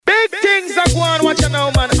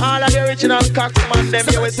original cocksman, them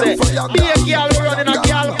you will say. Be a girl running a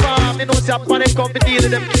girl farm. You know, say, upon it come to deal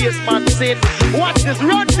with them case man sin. Watch this,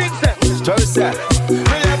 run things, eh? Just say,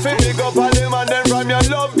 me have to big up all them and then from your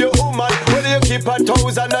love your woman. Whether you keep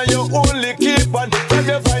 1,000 and you only keep one. From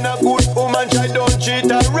you find a good woman, try don't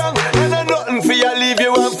cheat her wrong. And I nothing for you, leave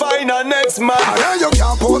you and find a next man. And then you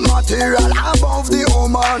can put material above the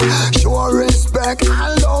woman. Show respect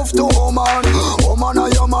and love to woman. Woman or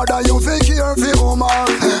your mother, you feel care for woman.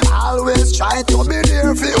 Always try to be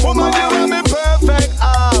there for woman. Woman, you want me perfect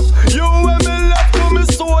half. You want me love to me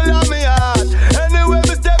soul and me heart. Anywhere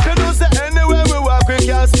we step, you know say anywhere we walk, we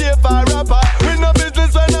can't stay for rapper. We no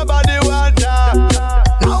business when nobody want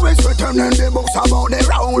that. Now it's written in the books about the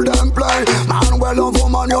round and play. Man, well love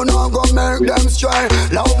woman, you know go make them stray.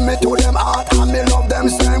 Love me to them heart and me love them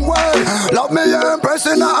same way. Love me impress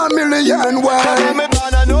in a million ways. Cause me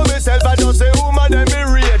man, I know myself, I just say woman them me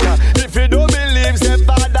rate. If you don't believe, say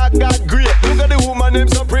father God great. Look at the woman, them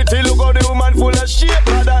so pretty. Look at the woman full of shape.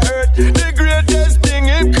 Mother Earth, the greatest thing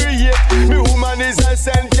in create. Me woman is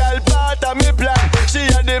essential part of me plan. She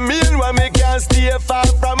had the main one, me can't stay far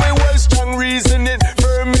from me. Well strong reasoning,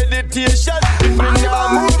 firm meditation. If me never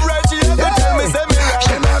move right, she have to tell me say me right.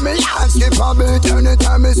 She make me ask if I beat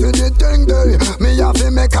anytime me see the thing day. Me have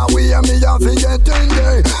to make a way, me have to get in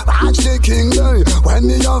day. Watch the king day, when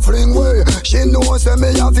me a fling way. She knows that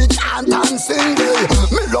me have to chant and sing day.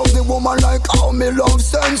 Me love the woman like how me love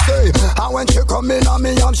sensei. And when she come in on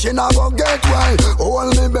me up, she never get way.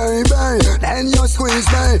 Hold me baby, then you squeeze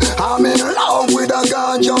me. I'm in love with a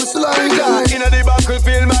girl just like that. In the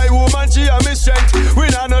battlefield, my woman, she a me strength. We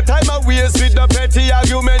not no time of waste with the petty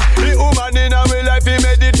argument. The woman in our life, in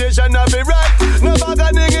meditation, not be right. No bag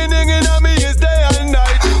of ding in me is day and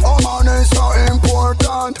night. Woman is so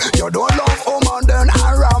important. You don't love woman, then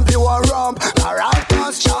I ramp you a ramp. A ramp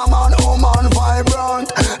plus charm and woman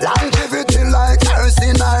vibrant. Longevity like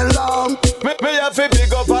kerosene lamp. Me have to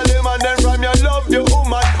big up all them and then from your love your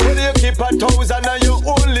woman. Whether you keep 1,000 and you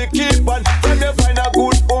only keep one. From you find a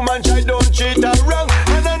good woman, try don't treat her wrong.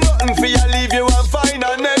 And then nothing for you, leave you and find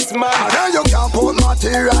a next man. And then you can put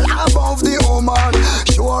material above the woman.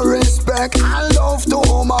 Show respect and love to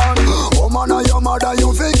woman. Woman or your mother,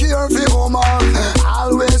 you feel care for woman.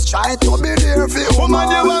 Always try to be there for woman. Woman,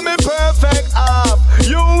 you want me perfect half.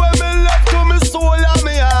 You want me love to me soul and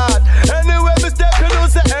me heart. Anywhere we step, you know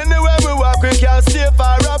say anywhere we walk, we can't stay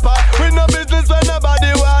for rapper. We no business when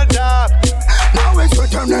nobody want that. Now it's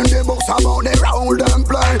written in the books about the round and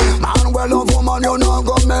play. Man, well love woman, you know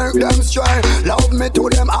go make them stray. Love me to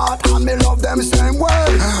them heart and me love them same way.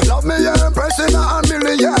 Love me impress in a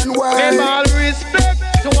million ways. Give all respect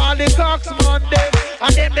to all the cocks Monday.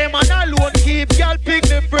 And them man alone keep girl pick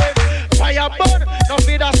the bread. Fire burn, no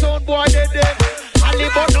feed a sound boy they dead. Ali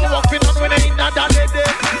but no walking on when they in that they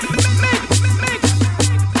dead.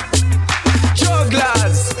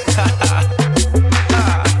 Jugglerz.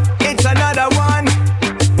 It's another one.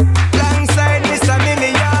 Alongside Mr.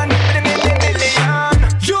 Million.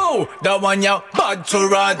 Yo, the one you bad to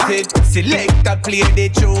Raatid. Select a play the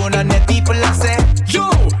tune and the people I say. Yo,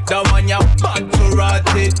 the one you bad to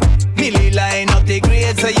Raatid. Millie line up the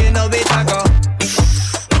grade so you know it I go.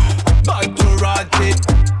 Bad to Raatid.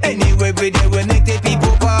 Anyway we there we make the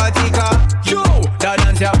people party car. Yo, that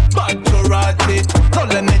dance ya bad to Raatid. So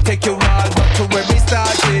let me take you all back to where we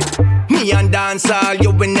started. Me and dancehall,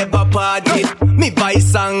 you will never party. Me buy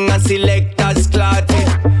song and selectors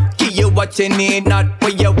clotted. Give you what you need, not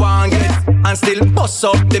what you want it. And still bust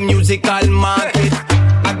up the musical market.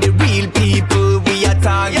 And the real people we are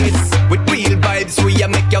targets. With real vibes we are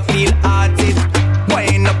make you feel hearted.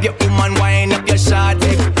 Wind up your woman, wind up your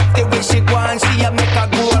shawty. The way she go and she a make a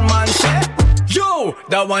grown man say. Yo,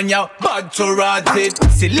 the one you bad to Raatid.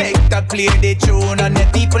 Select a play the tune and the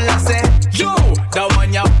people I say. Yo, the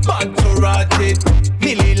one you bad to Raatid.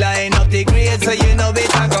 Millie line up the grade so you know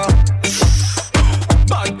it I go.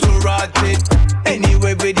 Bad to Raatid.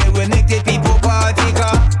 Anyway we there we make the people party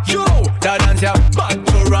car. Yo, that dance ya bad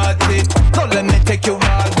to Raatid. So let me take you all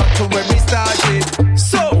back to where we started.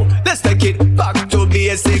 So let's take it back to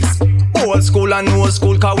basics. Old school and new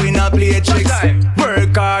school, cause we not play tricks.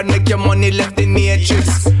 Work hard, make your money left in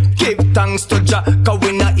matrix. Give thanks to Jah, cause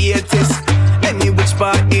we not atheists. Any which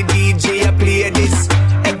part the DJ I play this.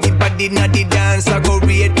 Everybody na the dance I go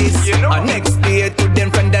read this. You know? And next day to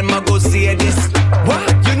them friend them I go say this.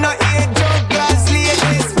 What? You not hear Jugglerz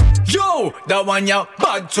ladies? Yo, the one you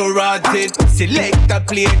bad to Raatid. Select a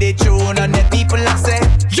play the tune and the people I say.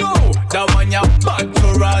 Yo, the one you bad to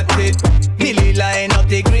Raatid. Millie line up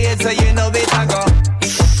the grade so you know it I go.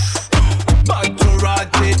 Bad to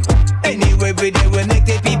Raatid. Anyway we there we make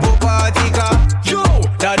the people party car. Yo,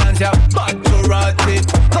 that dance ya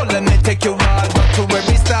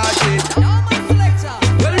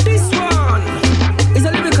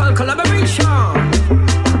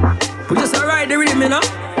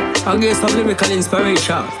I'll get some lyrical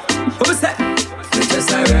inspiration. What was that? We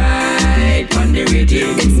just alright on the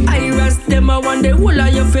rhythm. It's Iris, them I want the whole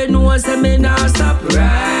of your friend who wants me now stop.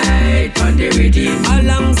 Right on the rhythm.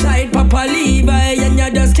 Alongside Papa Levi, and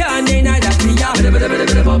you just can't deny that we are.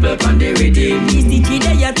 Bubble on the rhythm. Stitchie,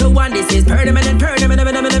 they are to one. This is permanent.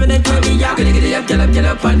 Get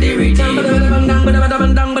up on the rhythm.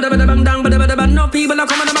 No people are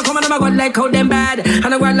coming, I got like how them bad, and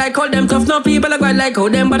I got like how them tough. No people are got like how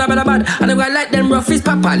them bad, and I got like them rough is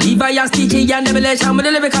Papa Levi and Stitchie and them let shout me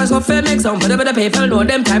the lyrics so fair make some. But the people know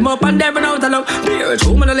them time up and them out along. Beer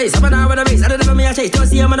two man a lace, up and I with a race. I don't know me a chase,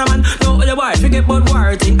 just see a man a man. No other word, forget about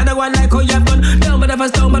war thing. And I got like how you have done. Down but the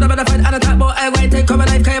first down, but the fight and I talk about I wait take cover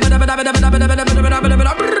life. We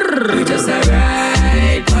just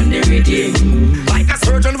alright on the rhythm. Like a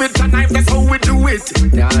surgeon with a knife, that's how we do it.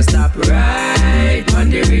 Now stop right on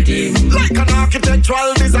the rhythm. Like an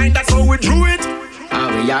architectural design, that's how we drew it. We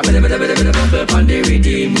are bubble on the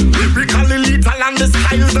rhythm. Lyrically lethal and the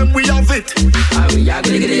styles, then we have it. We are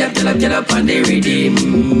get up on the rhythm.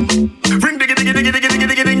 Ring diggy diggy diggy diggy diggy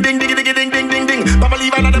diggy ding ding diggy diggy ding ding ding ding. Papa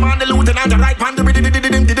Levi and the man, the lieutenant, the right hand, the rhythm.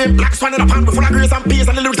 Black swan in a pan, full of grace and peace,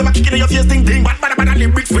 and the lyrics them a kicking in your face, ding ding. Bad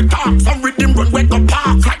lyrics with talk. Some rhythm run wet up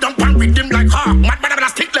park. Fly down pan rhythm like hawk. Mad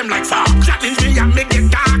stick them like fog. Challenge me and make it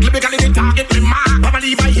dark. Lyrically they target me mark. Papa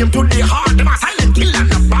Levi him to the heart. Them a silent kill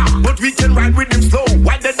and a bar. But we can ride with them slow.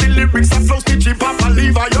 Why the lyrics are flow Stitchie, Papa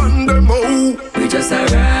Levi on the mo. We just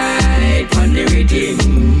alright on the rhythm.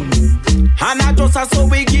 And I just so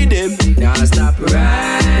we give them. Now stop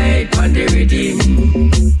right on the rhythm.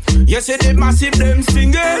 You see the massive them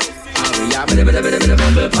singing. We are bubble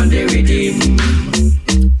on the rhythm.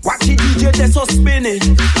 Watch the DJ they so spinning.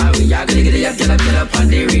 We are get up on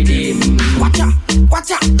the rhythm. Watch out.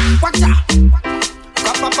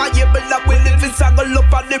 Papa, yeah, but like we live in Sangle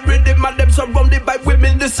up on the rhythm. And them surrounded by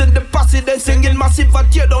women, listen the Posse, then singing massive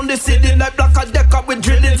and tear down the ceiling. Like Blackout Datcha with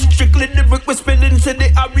drilling. Strictly the brick we spinning, say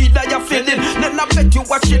the Irie that you're feeling. Then I bet you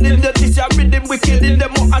watching in the this year rhythm we killing.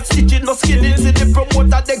 Them all and stitching, no skilling. See the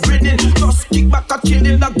promoter they grinning. Just kick back a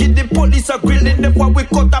chilling, and get the police a grilling. Them while we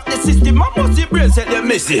cut off the system, I must see brains say they're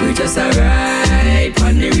missing. We just alright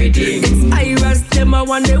on the rhythm. Iris, them I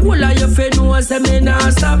want the whole of your friend who wants me now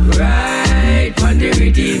stop. Right on the rhythm.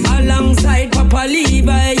 Alongside Papa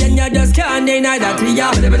Levi, and you just can't deny that we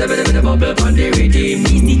are bubble on the rhythm.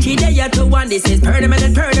 Stitchie, they are to one. This is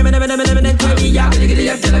permanent. We are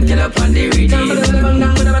get up on the rhythm.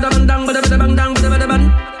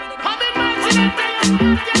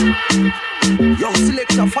 Yo,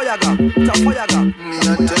 select a fire gun.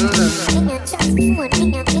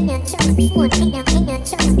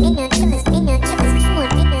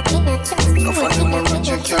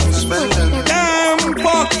 Damn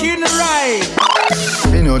fucking right.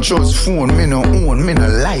 Me no trust phone, me no own, me no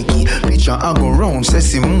like it. Picture I go round, say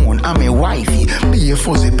Simone, I'm a wifey. Be a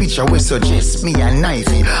fuzzy picture we suggest me a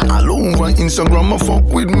knifey. All over Instagram I fuck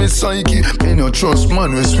with me psyche. Me no trust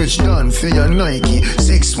man we switch down for your Nike.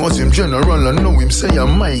 6 months him general I know him say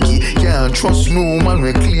I'm Mikey. Can't trust no man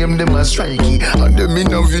we claim them as strikey. And them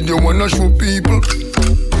in a video wanna show people.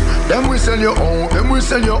 Them we sell your own,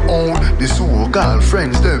 The so-called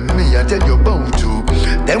friends, them me I tell you about to.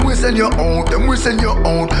 Them we sell your own, Can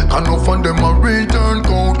no fund them a return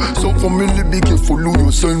code. So family be careful who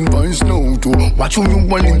you send vice now to. Watch who you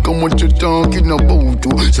want link and what you talking about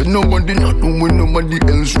to. So nobody not know when nobody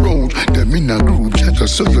else wrote. Them in a group chat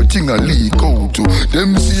so your thing a leak out to.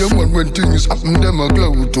 Them see a man when things happen, them a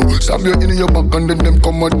cloud to. Stab you in your back and then them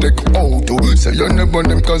come and take out to. Say you never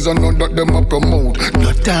them cause I know that them a promote.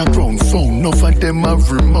 Not talk round phone, no for them have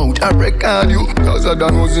remote. I record you, cause I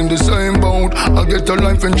done was in the same boat. I get a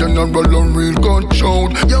life in general and real cut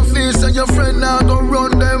short. Your face and your friend now go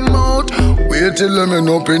run them out. Wait till them end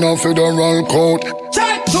up in a federal court.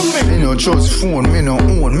 Check to me. Me no trust phone, me no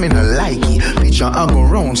own, me no like it. Picture I go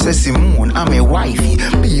round, say Simone, I'm a wifey.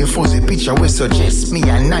 Be a fuzzy picture we suggest me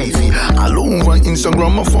a knifey. All over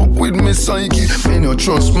Instagram I fuck with me psyche. Me no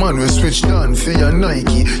trust man we switch down for your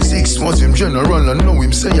Nike. 6 months him general I know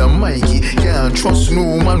him say I'm Mikey. Can't trust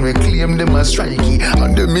no man we claim them as strikey.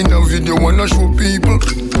 And them in a video wanna show people.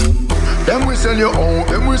 Them we sell your own,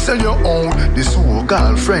 The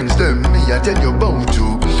so-called friends, them me I tell you about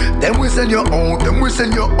to. Then we send you out,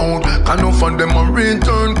 and enough of them a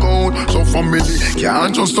return code. So family,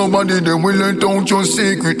 can't trust somebody, then we let out your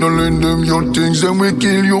secret. Don't lend them your things, then we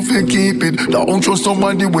kill you if you keep it. Don't trust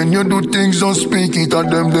somebody when you do things, don't speak it.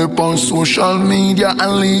 And them they on social media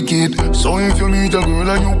and leak it. So if you meet a girl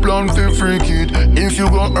and you plan to freak it, if you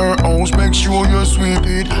got her house, make sure you sweep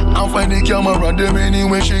it. And find the camera, them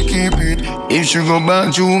anyway she keep it. If she go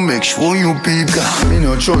back you, make sure you peep. Me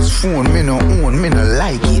no trust phone, me no own, me no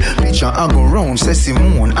like it. Picture I go round, say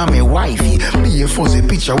Simone, I'm a wifey. Be a fuzzy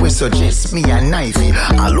picture we suggest me a knifey.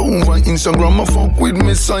 All over Instagram I fuck with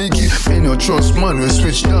me psyche. Me no trust man we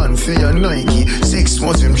switch down for your Nike. 6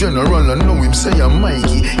 months him general and know him say I'm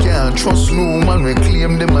Mikey. Can't trust no man we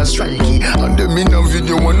claim them as strikey. And them in a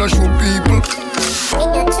video wanna show people.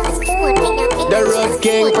 The road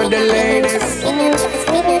king for the ladies,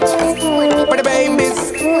 for the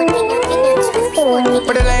babies,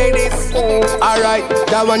 for the ladies. Alright,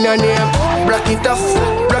 that one your name. Rock it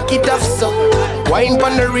off, so. Wine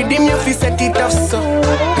pon the rhythm, you fi set it off, so.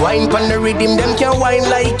 Wine pon the rhythm, them can wine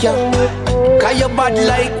like you. Cause you bad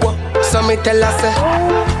like what? So me tell her say,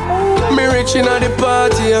 me rich inna the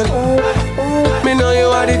party, me know you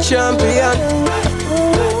are the champion.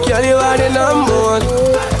 Girl, you are the number one.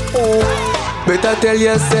 Better tell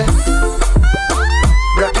you say,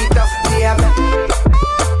 rock it off, baby.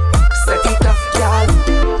 Set it off, girl.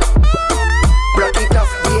 Rock it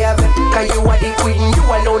off, baby. Cause you are the queen, you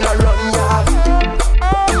alone a run, y'all.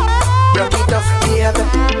 Rock it off, baby.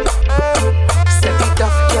 Set it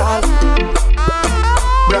off, girl.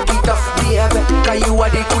 Rock it off, baby. Cause you are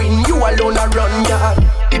the queen, you alone a run, y'all.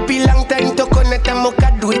 It be long time to connect and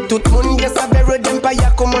mocha do it tout moun. Yes, I be red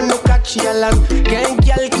empire, come on, no catch yalan. Gang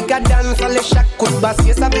gyal kick a dance, all the shack could bass.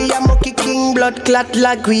 Yes, I be a monkey king, blood clot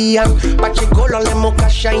like we am. But you go on the mocha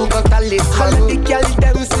shine, got a list. All of the gyal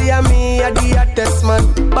them say me a the hottest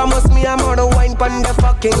man. But must me a mother wine pon the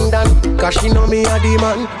fucking dan. Cause she know me a the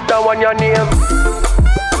man. That one your name.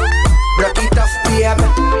 Rock it off, baby.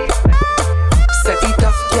 Set it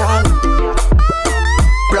off, gyal.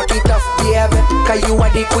 Rock it off, baby. Cause you are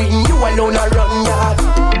the queen, you alone a run yard.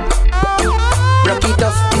 Rock it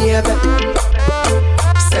off, baby.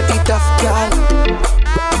 Set it off, girl.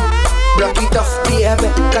 Rock it off, baby.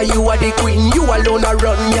 Cause you are the queen, you alone a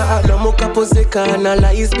run yard. No more Posse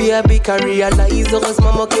analyze, baby, can realize.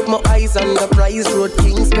 Heureusement, I keep my eyes on the prize. Road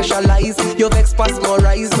king specialize. You vex pass more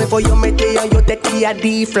rise. Me for you me tell you take a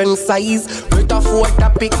different size. With a photo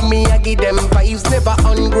pick me, I give them vibes. Never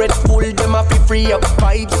ungrateful, them a fi free up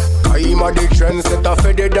vibes. I'm a the trendsetter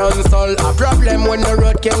for the dancehall. A problem when the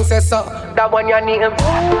road king says so. That one your name.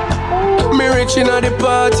 Me rich inna the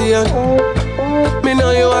party, me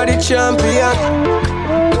know you are the champion.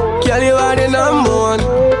 Girl, you are the number one.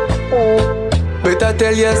 Better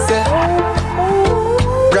tell you say,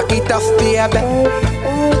 rock it off, baby.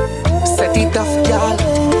 Set it off, girl.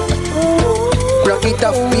 Rock it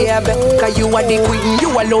off, baby. Cause you are the queen, you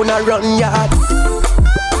alone a run yard.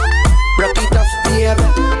 Rock it off, baby.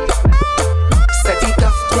 Set it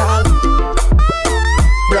off, girl.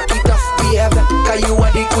 Rock it off, baby. Cause you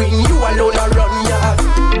are the queen, you alone a run yard.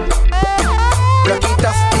 Rock it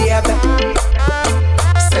off, baby.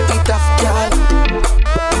 Set it off, girl.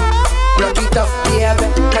 Rock it off, baby.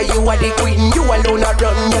 Cause you are the queen, you alone a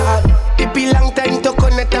run yard. It be long time to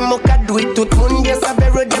connect and mocha do it tout moun. Yes, I be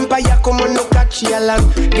red empire, come on, no catch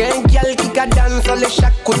yalan. Gang gyal kick a dance, all the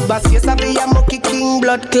shack could bass. Yes, I be a monkey king,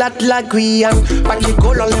 blood clot like we am. But you go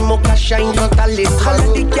on the mocha shine, not a list. All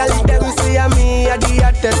of the gyal them say me a the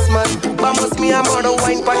hottest man. But must me a mother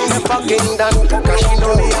wine pan the fucking dan. Cause she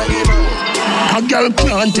know me a the man. A girl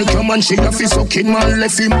can't take your man, she a fi sucking man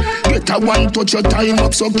left him. Get a one touch your time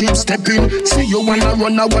up, so keep stepping. See you wanna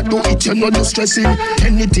run a what do it, you know do stressing.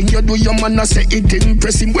 Anything you do, your man a say it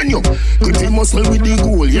impress him. When you grip him muscle with the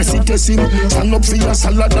goal, yes it is him. Stand up for your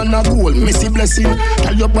salad and a goal, messy blessing.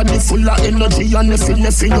 Tell your body full of energy and nothing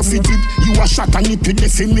you fit it. You a shot and it with the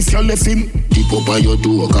film if you left him. Keep up on your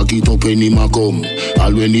door, cock it up when him a come.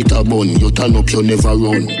 All when it a bun, you turn up, you never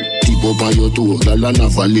run. Keep up on your toe, girl and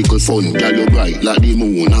have a little fun. Girl you bright like the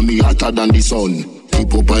moon and me hotter than the sun.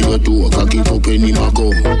 Keep up on your toe, cock it up when him a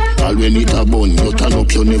come. All when it a bun, you turn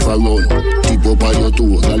up, you never run. Keep up on your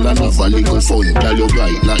toe, girl and have a little fun. Girl you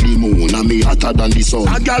bright like the moon and me hotter than the sun.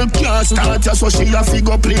 A girl can't start you so she a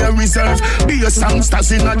figure play reserve. Be a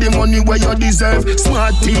songsters inna the money where you deserve.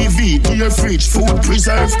 Smart TV, dear fridge, food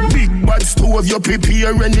preserve. Big bad stove, you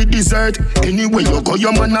prepare any dessert. Anywhere you go,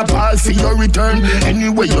 your man a pal for your return.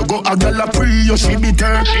 Anywhere you go, a girl a pre you she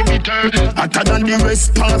bitter. Hotter than the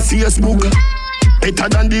rest on Facebook. better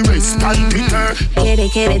than the rest and Peter.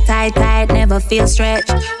 Kitty, tight, never feel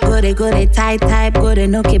stretched. Goody, tight, goody,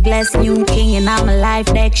 nookie, bless new king in all my life,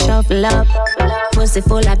 deck shuffle up. Pussy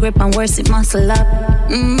full of grip and worse it muscle up.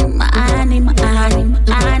 My Annie.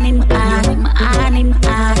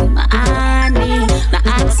 Now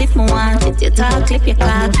ask if me want it, you talk, clip your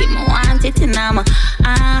cock, if me want it, and I'm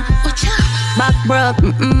back broke,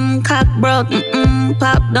 cock broke,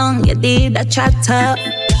 pop down, you did a chat up.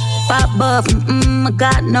 Pop buff, I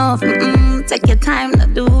got enough, take your time to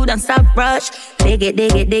do, don't stop rush. Dig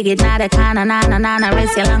it, not a kinda, nana,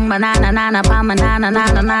 rest your long banana, palm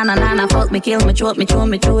nana, fuck me, kill me, choke me, throw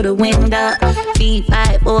me through the window. Feet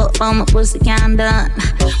 5 up, on my pussy can done.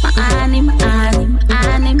 My Annie.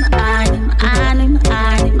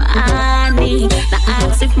 Now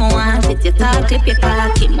ask if me want it, you talk, clip your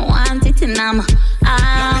cock, if me want it, and I'm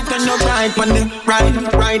Turn your right on the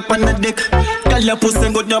right on the dick. Girl, your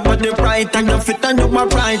pussy good, your body right and your fit and you are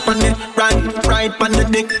right on the right on the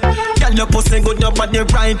dick. Girl, your pussy good, your body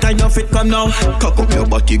right and your fit come now. Cock up your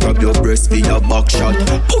body, grab your breast for your back shot.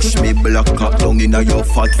 Push me black cock down inna your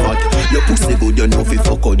fat. Your pussy good, you know fi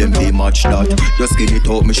fuck how them be match that. Your skin it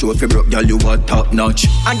out, me show fi broke, girl you a top notch.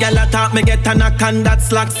 A girl a talk, me get a knock and that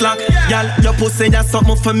slack. Girl, your pussy just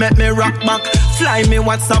something for make me rock back. Fly me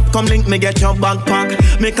WhatsApp, come link me get your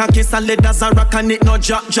backpack. Make a kiss and let us a rock and it no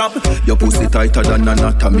drop. Your pussy tighter than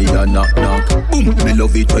anatomy and knock. Boom, me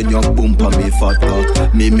love it when you boom pa me fat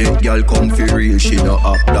cock. Me make girl come fi real, she no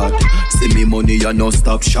act that. See me money and no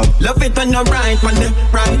stop shop. Love it when you right on the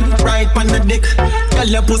right on the dick. Girl,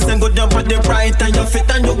 your pussy good, your body right and your fit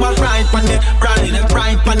and you are right on the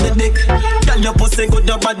right on the dick. Girl, your pussy good,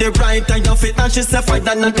 your body right and your fit and she say fire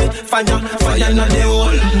na the fire na the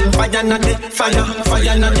hole, fire na the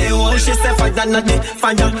fire na the hole. She say fire na the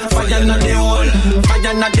fire na the hole,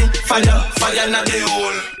 fire na the fire na the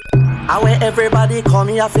hole. How everybody come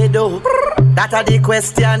here for do? That a the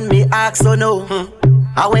question me ask so no.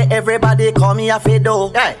 How everybody come here for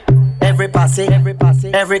do? Hey. Every posse,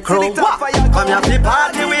 every crew. Come here for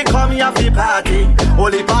party, we come here for party.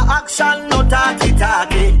 Only for action, no talky.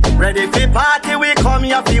 Ready for party, we come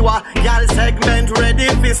here for what? Gyal segment ready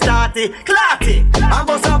for starty. Clarty, I'm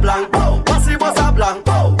boss a blank, Posse boss a blank.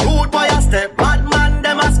 Good boy a step, bad man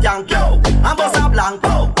them a skank. I'm boss a blank,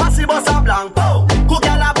 Posse boss a blank. Good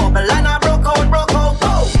gyal a bubble and a broke out.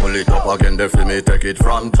 Pull it up again, they feel me take it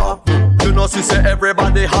from top. You know, she say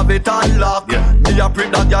everybody have it unlocked. Yeah. Me a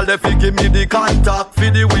prick that girl, they fi give me the contact. For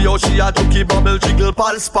the way how she a jokey bubble jiggle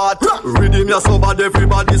pal spot. Riddim ya so bad,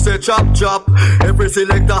 everybody say chop. Every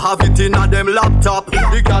selector have it in a them laptop.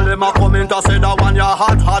 The girl them a comment and say that one ya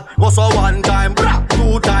hot. Go so 1 time,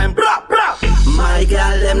 2 time, My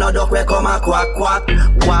girl them no duck we come a quack.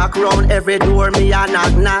 Walk round every door me a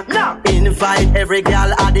knock. Invite every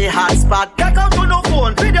girl at the hot spot. Take out to no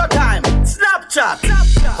phone, video time, Snapchat.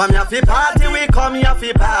 Come here fi party, we come here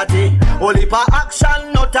fi party. Only for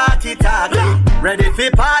action, no talky. Ready fi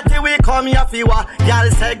party, we come here fi what?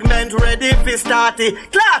 Gyal segment ready fi starty.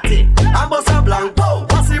 Clarty, I'm boss a blank,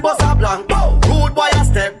 Posse boss a blank. Good boy a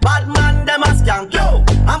step, bad man them a skank.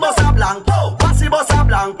 I'm boss a blank, Posse boss a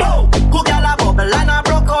blank. Good gyal a bubble and a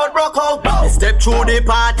broke out. Step through the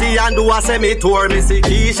party and do a semi-tour. Me see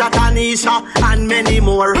Keisha, Tanisha and many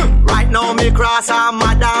more. Right now me cross a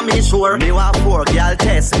madam is sure. Me want 4, gyal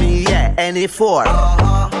test me, yeah, any 4.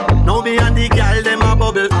 Now me and the gyal them a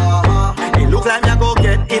bubble. It look like me go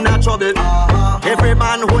get in a trouble. Every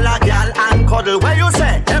man hold a gyal and cuddle. Where you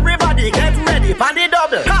say? Everybody get ready for the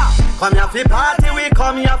double. Come here fi party, we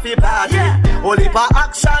come here fi party. Only for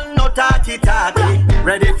action, no talky.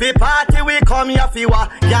 Ready fi party, we come here fi what?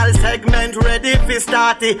 Gyal segment ready fi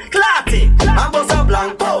starty. Clarty, I'm boss a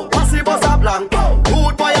blank, Posse boss a blank.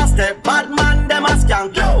 Good boy a step, bad man them a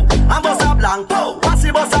skank. I'm boss a blank,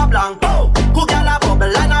 Posse boss a blank. Good gyal a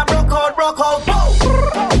bubble and a broke out.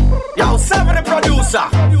 Yo, 7 the producer.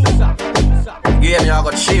 Yeah, me I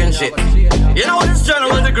got change it. You know this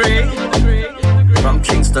general degree from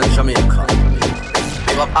Kingston, Jamaica.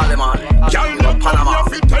 Big up Aleman, big up Panama.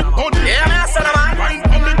 Yeah, me I said man.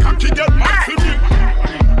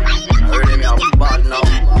 Already me have bad now.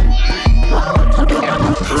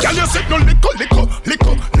 Girl, you said no liquor.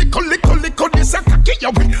 This a cocky ya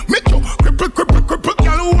we make you cripple.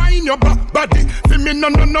 Girl, wine your body. Feel me no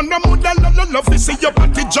mother love to see your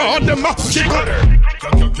body jaw them up.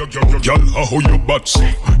 Girl, how you bad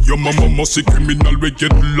say? Your mama must be criminal we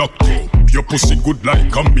get locked up. Your pussy good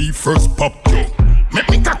like a me first pop yo. Make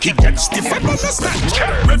me cocky get stiff and understand.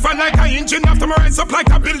 River like a engine after me rise up like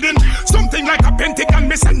a building. Something like a pentagon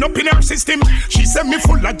me send up in her system. She said me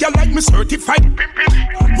full of girl like me certified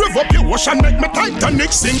pimpin'. Rev up your wash and make me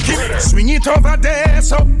Titanic sinking. Swing it over there,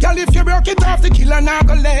 so girl if you broke it off, the killer not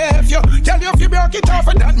go left you. Girl if you broke it off,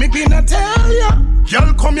 and that me gonna tell ya.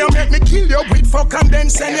 Girl come here make me kill you with fuck and then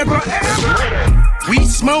send you forever. We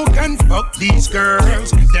smoke and fuck these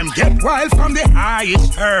girls. Them get wild from the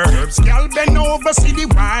highest herbs. Girl bend over, see the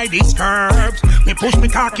widest curves. Me push me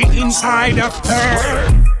cocky inside of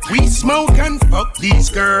her. We smoke and fuck these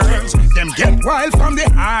girls. Them get wild from the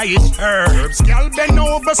highest herbs. Girl bend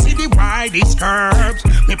over, see the widest curves.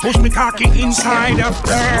 Me push me cocky inside of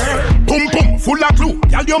her. Boom boom, full of glue.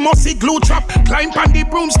 Girl you must see glue trap. Climb on the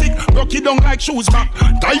broomstick, rock it down like shoes back.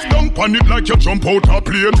 Dive down on it like you jump out a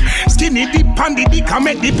plane. Skinny dip on the dick and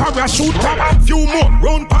make the parachute pop. Few more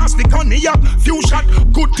round past the cognac. Few shot,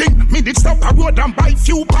 good thing me did stop a road and buy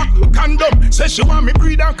few pack. Condom, say she want me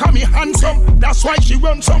breed and call me handsome. That's why she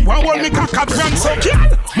run some. One hold me cock at ransom.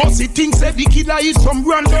 Girl, must see things say the killer is some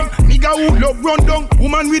random. Nigga who love run down.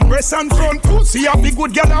 Woman with breast and front. Pussy have the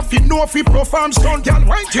good girl have it know if he perform stunt. Girl,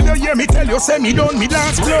 wait till you hear me tell you say me done me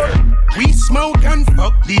last blood. We smoke and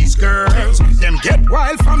fuck these girls. Them get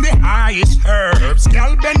wild from the highest herbs.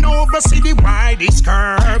 Girl bend over, see the widest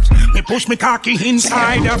curves. Me push me cocky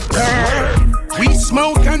inside of her. We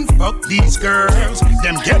smoke and fuck these girls.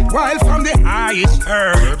 Them get wild from the highest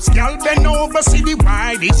herbs. Girl bend over, see the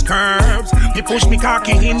widest curves. Me push me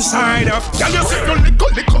cocky inside of. Girl you say no lick.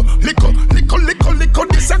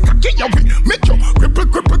 This a cocky you will make you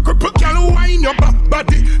cripple. Girl wine your back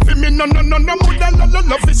body. For me no more than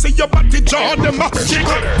love. You see your body jaw them up.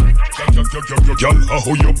 Girl,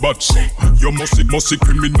 how your butt so? You must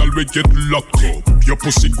criminal we get locked up. Your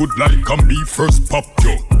pussy good like a me first pop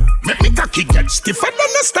yo. Make me cocky get stiff and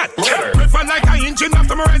understand. River like a engine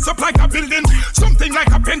after me rise up like a building. Something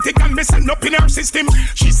like a pentagon me send up in her system.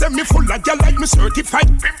 She said me full of girl like me certified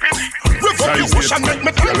pimpin'. River up your wash and make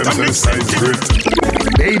me Titanic sinking.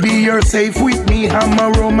 Baby you're safe with me, I'm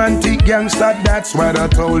a romantic gangster, that's what I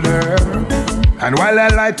told her. And while I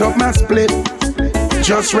light up my split,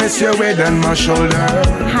 just rest your head on my shoulder.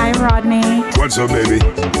 Hi Rodney. What's up baby?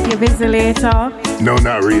 You busy later? No,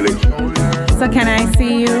 not really. So can I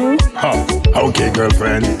see you? Oh, okay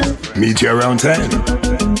girlfriend. Meet you around 10.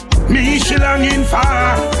 Me she longing for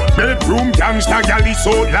bedroom gangsta gal is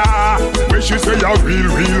so la. When she say a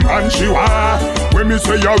real man she wa. When me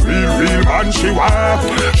say a real man she wa.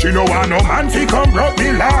 She no want no man fi come broke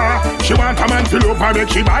the law. She want a man fi love her make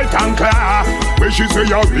she bite and claw. When she say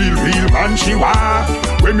a real man she wa.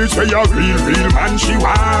 When me say a real man she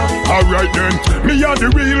wa. Alright then, me a the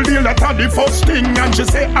real deal, that a the first thing. And she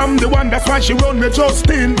say I'm the one, that's why she run me just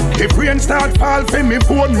in. If rain start fall for me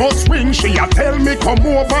phone must ring. She a tell me come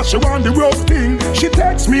over, she want the rough thing. She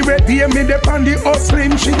text me where dear me dep on the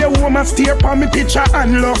hustling. She the woman stare on me picture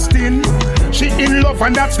and lost in. She in love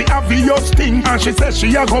and that's the obvious thing. And she says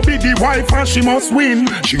she a go be the wife and she must win.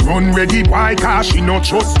 She run ready why cause she no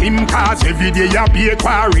trust him. Cause every day a be a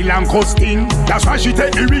quarrel and costing. That's why she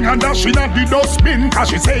take the ring and dash in at the dustbin. Cause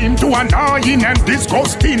she say him too annoying and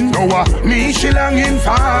disgusting. No me she longing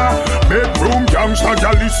for bedroom gangsta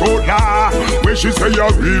gal is so la. When she say a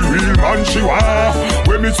real man she wa.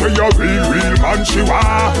 When me say a real man she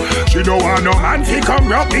wa. She don't want no man fi come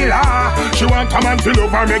rock the law. She want a man fi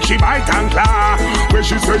love her make she bite and claw. When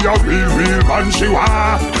she say a real man she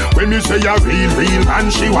wa. When me say a real man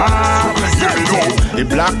she wa. Yeah, me know. The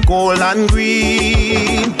black, gold and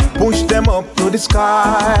green, push them up to the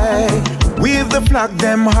sky. Wave the flag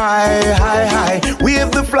them high, high, high.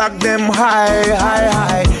 Wave the flag them high, high,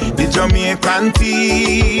 high. The Jamaican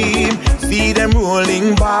team, see them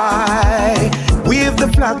rolling by. Wave the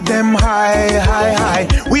flag them high, high, high.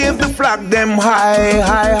 Wave the flag them high,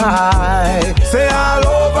 high, high. Say all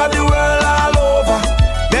over the world, all over.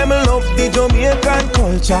 Them love the Jamaican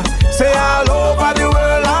culture. Say all over the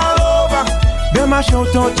world, all over. Them a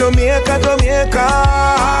shout out Jamaica, Jamaica.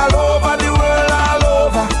 All over the world, all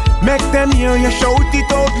over. Make them hear you shout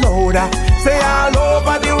it out louder. Say all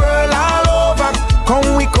over the world, all over.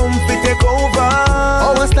 Come we come fi take over.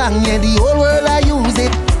 Our slang, yeah, the whole world I use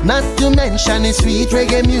it. Not to mention the sweet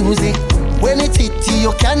reggae music. When it's hitty,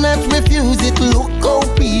 you cannot refuse it. Look how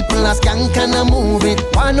people are skank and a move it.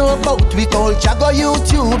 Wanna know about we culture, go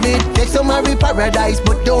YouTube it. Take some Harry Paradise,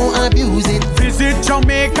 but don't abuse it. Visit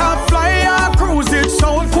Jamaica, fly or cruise it.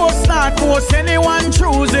 South Coast, North Coast, anyone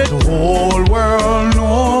choose it. The whole world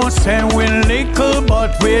knows, say we little,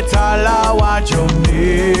 but with all our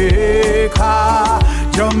Jamaica,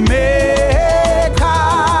 Jamaica.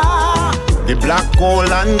 The black, gold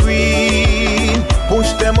and green,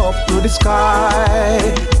 push them up to the sky.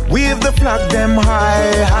 Wave the flag them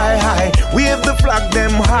high, high, high. Wave the flag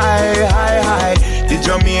them high, high, high. The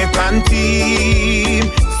Jamaican team,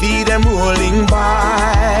 see them rolling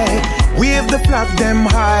by. Wave the flag them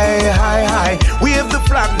high, high, high. Wave the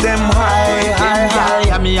flag them high, high, high.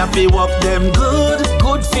 Yeah, me have to walk them good.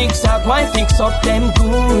 Good fix up, why fix up them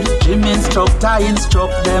good. Gym instructor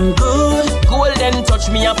instruct them good. Golden touch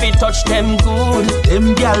me have to touch them good.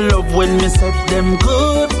 Them gyal love when me set them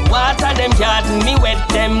good. Water them garden, me wet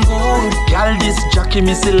them good. Gyal this jockey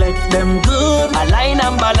me select them good. Align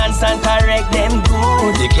and balance and correct them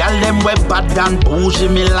good. The gyal them we bad and bougie,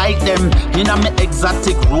 me like them. In a me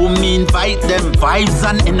exotic room, me invite them. Vibes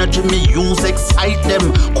and energy me use, excite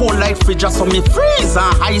them. Cold like fridge so me freeze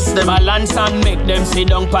and ice them. Balance and make them sit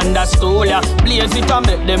down pan the stool. Blaze it and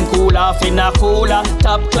make them cool off in a cooler.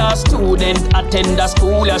 Top class student attend the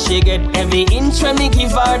school. She get every inch when me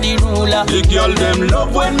give her the ruler. The girl them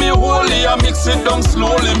love when me holy. I mix it down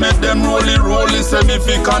slowly, make them rolly rolly. Say me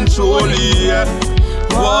fi control it, yeah.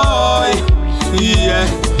 Why, yeah.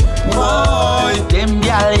 Boy, them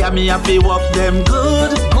gyal, yeah, me have to walk them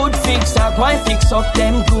good. Good fix up, why fix up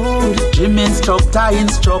them good. Gym instructor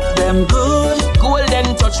instruct them good.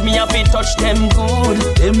 Golden touch me have to touch them good.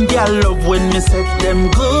 Them gyal love when me set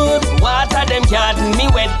them good. Water them garden, me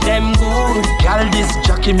wet them good. Gyal this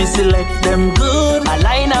jockey me select them good.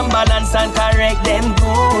 Align and balance and correct them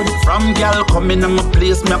good. From gyal coming in my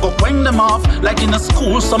place, me I go bring them off. Like in a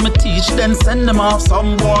school, so me teach then send them off.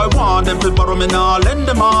 Some boy want them to borrow me now lend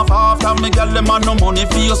them off. After me gyal them have no money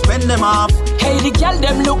for you spend them off. Hey, the gyal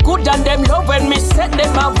them look good and them love when me set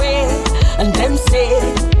them away. And them say,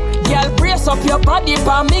 gyal brace up your body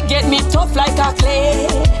for me get me tough like a clay.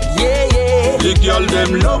 Yeah, yeah. The gyal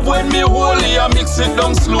them love when me holy. I mix it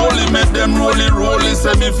down slowly, make them rolly rolly.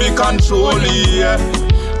 Say me fi control it, yeah.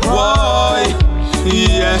 Why,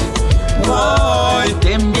 yeah. Why?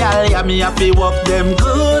 Them gyal, yeah, me have to walk them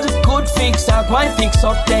good. Good fix up, why fix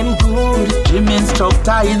up them good. Gym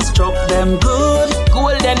instructor instruct them good.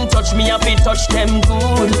 Golden touch me have to touch them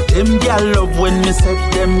good. Them gyal love when me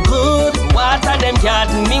set them good. Water them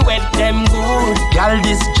garden, me wet them good. Gyal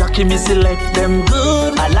this jockey me select them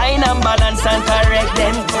good. Align and balance and correct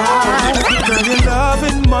them good. Girl, your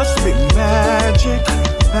loving must be magic,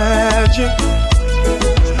 magic.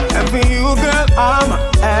 And for you, girl, I'm an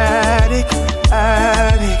addict,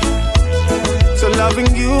 addict. So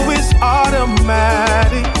loving you is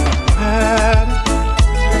automatic, addict.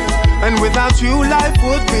 And without you, life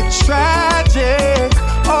would be tragic.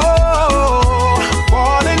 Oh,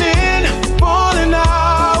 falling in, falling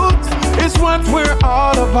out is what we're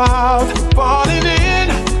all about. Falling in,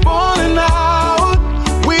 falling out,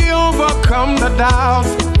 we overcome the doubts.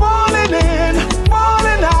 Falling in,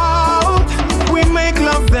 falling out, we make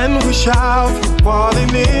love then we shout. Falling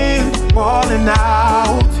in, falling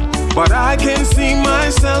out, but I can see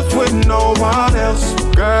myself with no one else.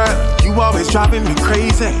 Girl, you always driving me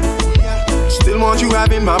crazy. Still want you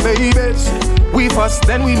having my babies. We fuss,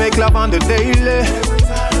 then we make love on the daily.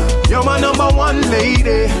 You're my number one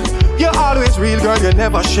lady. You're always real, girl, you're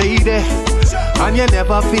never shady. And you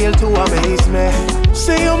never fail to amaze me.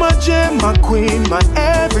 Say you're my gem, my queen, my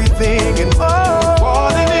everything. And oh,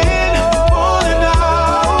 falling in, falling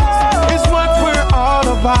out is what we're all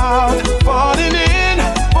about. Falling in,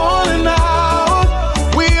 falling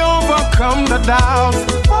out, we overcome the doubts.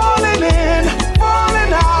 Falling in,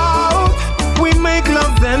 falling out, we make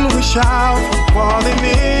love then we shout. Falling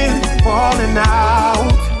in, falling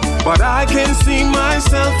out, but I can see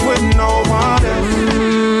myself with no one else.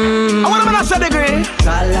 I wanna be a degree.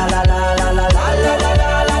 La la la la la la la la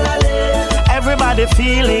la la. Everybody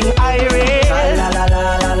feeling Irie. La la la la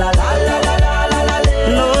la la la la la la.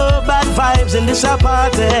 No bad vibes in this party.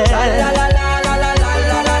 La la la la la la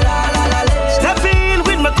la la la la. Step in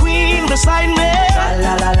with my queen beside me. La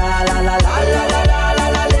la la la la la la la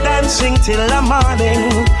la. Dancing till the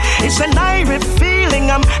morning. It's an Irie feeling.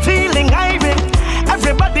 I'm feeling Irie.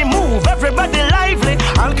 Everybody move, everybody lively.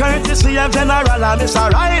 All courtesy of General and Miss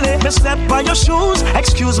O'Reilly. Me step on your shoes,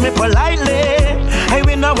 excuse me politely. Hey,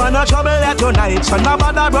 we no want no trouble here tonight, so no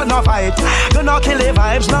bother run no fight. Do not kill the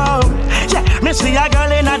vibes now. Yeah, me see a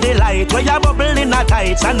girl in a delight, where you bubble in a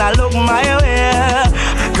tights, and I look my way.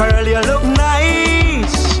 Girl, you look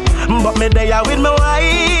nice, but me there with my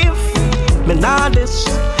wife. Me not this,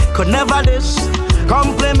 could never this.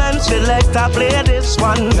 Compliments, selector, play this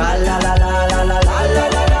one. La la la la la la la la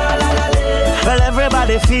la la la. Well,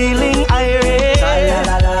 everybody feeling Irie. La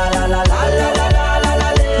la la la la la la la la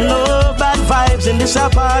la. No bad vibes in this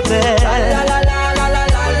party. La la la la la la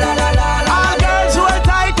la la la. All girls who are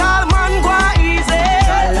tight, all man go easy.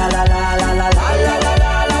 La la la la la la la la.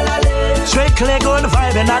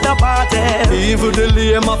 another party. Even the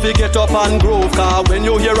lame have to get up and groove. Cause when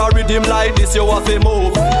you hear a rhythm like this, you have to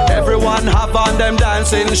move. Everyone have on them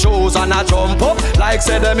dancing shoes. And I jump up like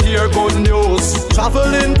say them hear good news.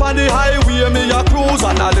 Traveling on the highway, me a cruise.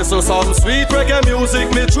 And I listen some sweet reggae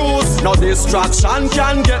music, me choose. No distraction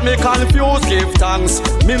can get me confused. Give thanks,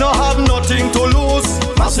 me no have nothing to lose.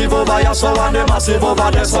 Massive over here so and the massive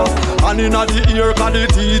over there so. And in the ear can the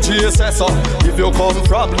DJ say so. If you come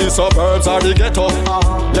from the suburbs or the ghetto,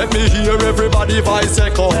 let me hear everybody voice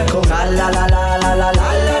echo. La la la la la la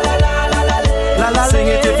la la la la. Sing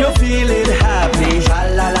it if you're feeling happy. La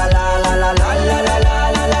la la la la la la la la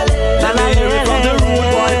la la. Let me hear it from the rude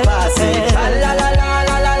boy passage. La la la la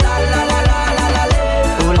la la la la la la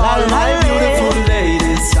la. All my beautiful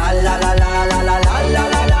ladies. La la la la la la la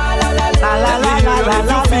la la la la. Let me hear it if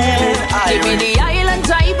you're feeling happy. Give me the island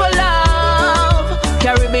type of love,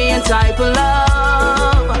 Caribbean type of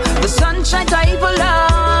love, the sunshine type of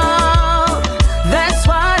love. That's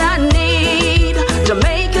what I need.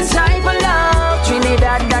 Jamaican type of love,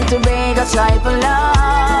 Trinidad and Tobago type of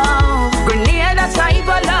love, Grenada type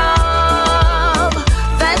of love.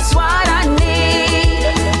 That's what I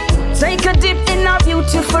need. Take a dip in a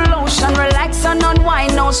beautiful ocean, relax and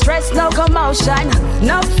unwind, no stress, no commotion.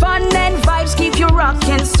 No fun and vibes keep you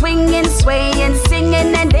rocking, swinging, swaying,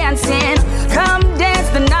 singing and dancing. Come dance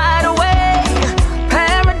the night away.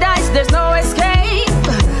 Paradise, there's no escape.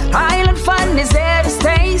 Island fun is there to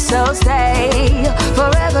stay, so stay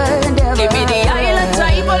forever and ever. Give me the island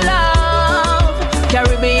type of love,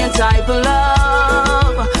 Caribbean type of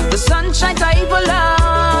love, the sunshine type of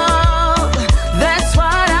love. That's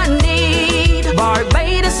what I need.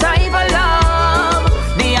 Barbados type of love,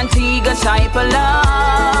 the Antigua type of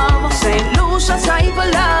love, St. Lucia type of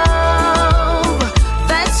love.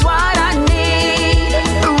 That's what I need.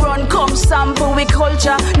 Run, come sample with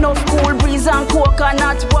culture. No cool breeze and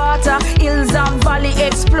coconut water. Hills and valley,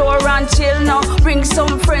 explore and chill now. Bring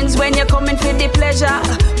some friends when you're coming for the pleasure.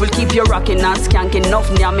 We'll keep you rocking and skanking, enough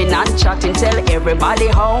yamming and chatting. Tell everybody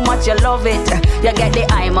how much you love it. You get the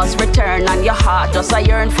I must return and your heart just a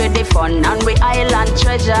yearn for the fun and with island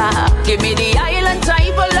treasure. Give me the island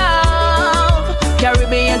type of love,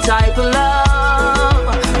 Caribbean type of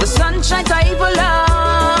love, the sunshine type of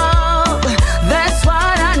love. That's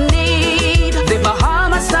what I need. The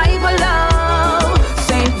Bahamas type of love,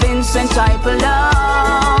 St. Vincent type of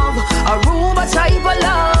love, Aruba type of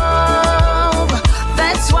love.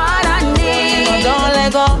 That's what I need. Don't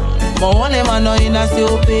let go. My only man know in a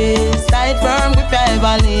stupid. Tight firm if I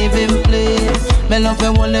ever leave him place. Me love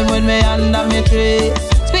him hold him with me under me tree.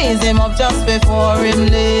 Squeeze him up just before him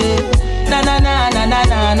leave. Na na na na na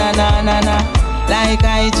na na na na na. Like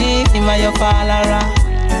IG, him and your follower.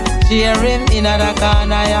 Cheer him in the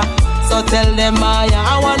corner, yeah. So tell them, I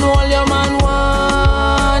want all your man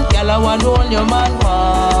want. Girl, I want all your man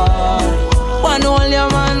want. Want all your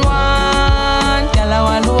man want. Girl, I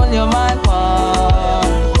want all your man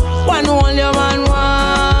want. Want all your man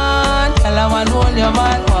want. Girl, I want all your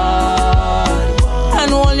man want.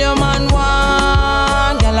 Want all your man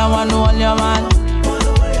want. Girl, I want all your man.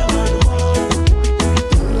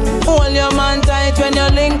 Hold your man tight when you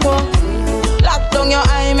link up. Lock down your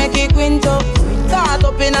eye, make it quint up. Caught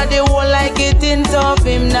up in the hole like it in top.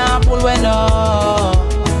 Him nah pull when up.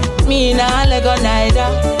 Me nah let go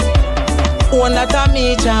neither. One that a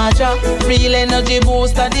me charger. Real energy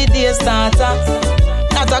booster, the day starter.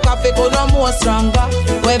 Not a coffee could no more stronger.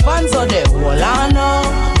 Weapons of the whole I know.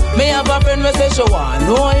 Me have a friend who say she want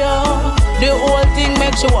know ya. The whole thing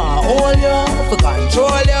make she want hold you, for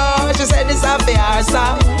control you. She said this a fair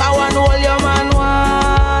song. I want hold your man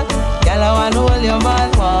want. Girl, I want hold your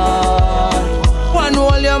man want. One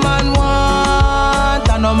hold your man want.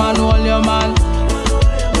 And no man hold your man.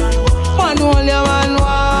 One hold your man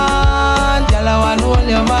want. Girl, I want hold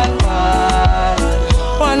your man want.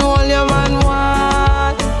 One hold your man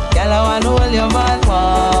want. Girl, I want hold your man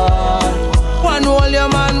want. One hold your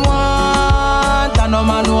man want. And no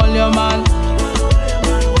man hold your man.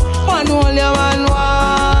 One hold your man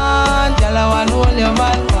want. Girl, I want hold your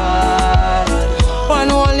man want. One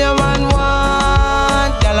hold your man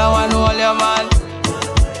want. Girl, I want hold your man.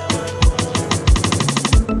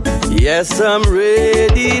 Yes, I'm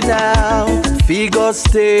ready now. Figure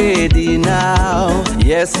steady now.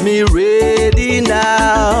 Yes, me ready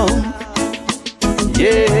now.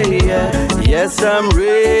 Yeah, yeah. Yes, I'm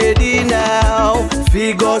ready now.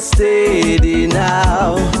 Figure steady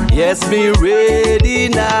now. Yes, me ready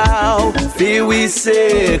now. Feel we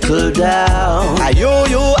circle down. I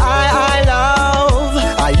love.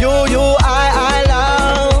 I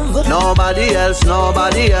love. Nobody else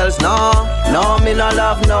nobody else, no. No, me no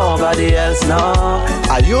love nobody else, no.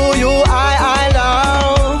 Are you, I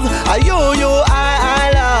love. Are you,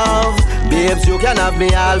 I love. Babes, you can have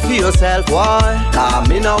me all for yourself, boy. Cause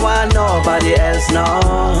me no want nobody else, no.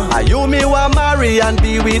 Are you me want marry and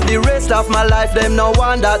be with the rest of my life? Them no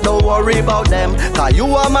one that, don't worry about them. Cause you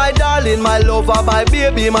are my darling, my lover, my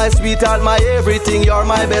baby, my sweetheart, my everything. You're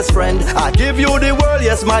my best friend. I give you the world,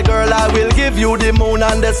 yes, my girl. I will give you the moon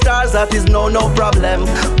and the stars. That is no problem.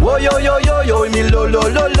 Whoa, yo, me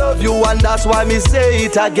love you, and that's why me say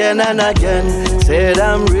it again and again. Said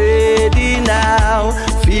I'm ready now.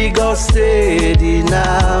 Figure steady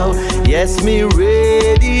now. Yes, me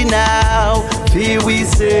ready now. Feel we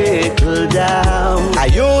settle down. Are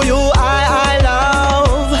you, I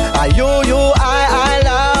love. Are you, I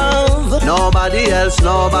love. Nobody else,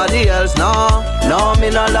 no. No, me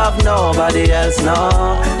no love nobody else, no.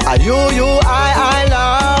 Are you, I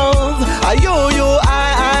love. Are you,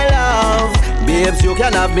 I love. Babes, you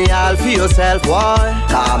can have me all for yourself, boy.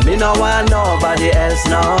 Cause me no want nobody else,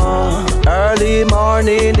 no. Early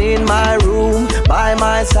morning in my room, by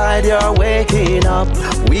my side you're waking up.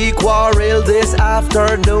 We quarrel this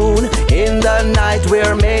afternoon, in the night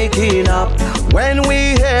we're making up. When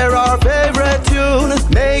we hear our favorite tune,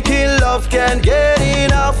 making love can't get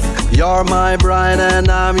enough. You're my bride and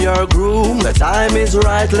I'm your groom. The time is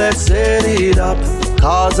right, let's set it up.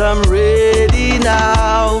 Cause I'm ready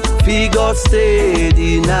now. Figure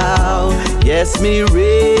steady now. Yes, me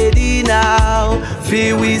ready now.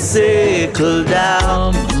 Feel we settle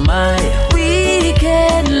down. My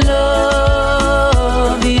weekend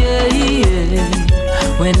love, yeah.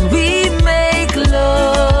 When we make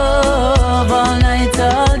love all night,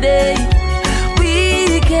 all day.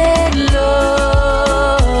 Weekend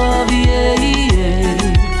love, yeah.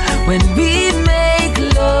 When we make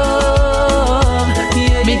love,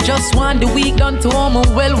 yeah. Me just want the week done to all my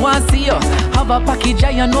well want see you. Have a package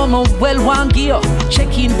I know my well want gear.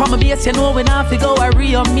 Check in for my base, you know when I go I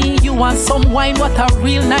real me. You want some wine, what a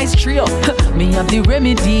real nice trio. Me have the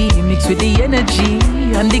remedy, mixed with the energy.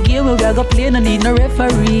 And the game we gotta play, no need no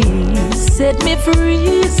referee. Set me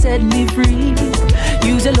free, set me free.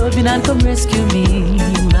 Use your loving and come rescue me.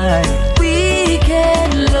 My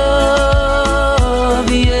weekend love,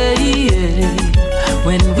 yeah.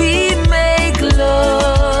 When we make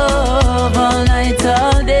love all night,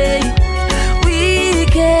 all day.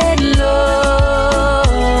 Weekend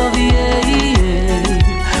love, yeah.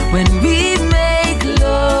 When we make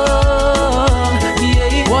love,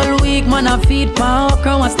 yeah. All week, man, I feed power,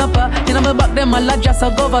 crown and snapper. You know me back them, I like just a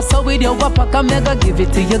gover. So with your whopper, come mega, give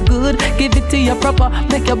it to you good, give it to you proper.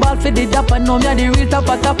 Make your ball for the dapper, know me a the real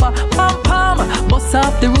tapper. Pam pam, bust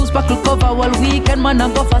off the rules, buckle cover. All weekend, man, I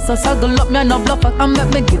go fast, so saddle up me and no bluffer. Come make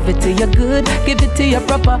me give it to you good, give it to you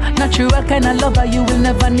proper. Natural kind of lover, you will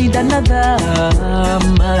never need another.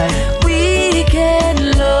 My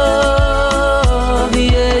weekend love,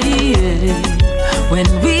 yeah. When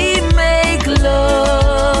we make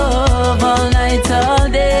love all night, all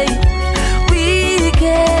day.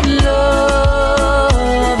 Weekend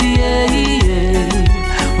love, yeah.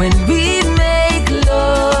 When we make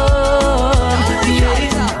love,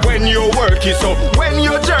 yeah. When you work it up, when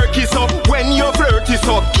you jerk it up, when you flirt it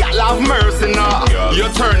up, Gyal have mercy now. You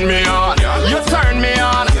turn me on, you turn me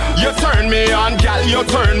on, you turn me on, Gyal, you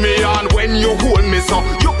turn me on. When you hold me so,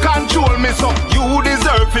 you control me so, you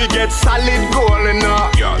deserve to get solid goal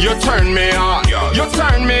enough. You turn me on, you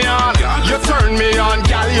turn me on, you turn me on,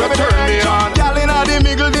 Gyal, you turn me on. Gyal inna the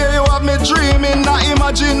middle there you have me dreaming. Now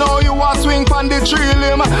imagine how you a swing pon the tree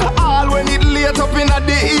limb. All when it late up inna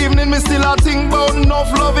the evening, me still a think about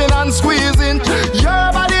enough loving and squeezing.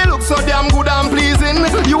 Your body looks so damn good and pleasing.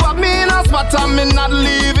 You have me in a spot and me not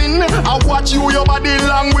leaving. I watch you, your body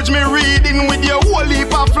language me reading. With your whole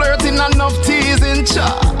heap of flirting and enough teasing.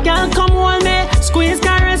 Girl, come hold me, squeeze,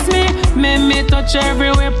 caress me. Make me touch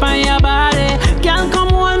everywhere on your body. Girl, come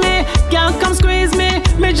hold me, girl, come squeeze me.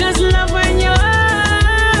 Me just love when you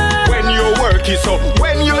are. When you work it up,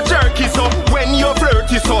 when you jerk it up, when you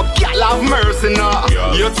flirt it up, Gyal have mercy now.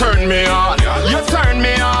 You turn me on, you turn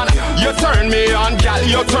me on, you turn me on, Gyal,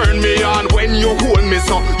 you turn me on. When you hold me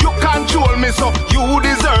so, you control me so, you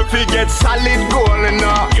deserve to get solid goal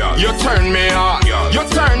enough. You turn me on, you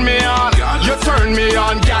turn me on, you turn me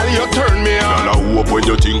on, Gyal, you turn me on. Girl, I hope when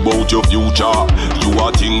you think about your future, you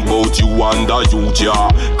a think about you and the youth, yeah.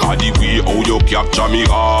 Cause the way how you capture me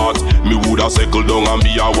heart, me woulda settle down and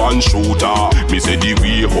be a one shooter. Me say the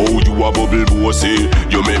way how you a bubble bossy,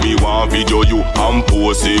 you make me want video you and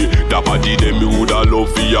Posse. That body them me woulda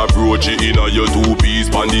love for approach it. Inna your two-piece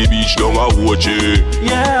pon the beach down a watch it.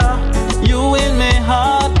 Yeah, you in me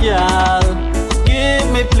heart, girl.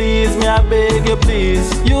 me please, me I beg you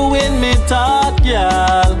please. You win me talk,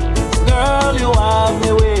 girl. Girl, you have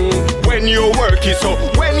me weak. When you work it so,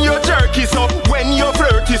 when you jerk it so, when you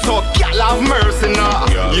flirt it so, girl have mercy now.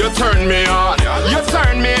 Yeah. You turn me on, you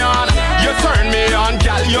turn me on, you turn me on,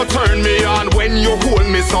 girl, you turn me on. When you hold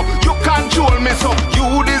me so, you control me so,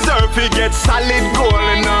 you deserve to get solid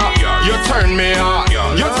gold now. You turn me on,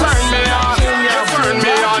 you turn me on, you turn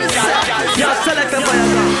me on, girl. Yeah, select the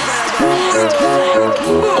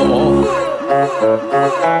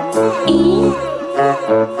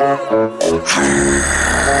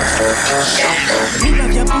Me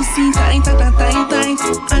love your pussy tight, tight, tight, tight.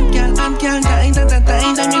 And girl, tight, tight, tight,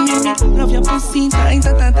 tight. Me love your pussy tight,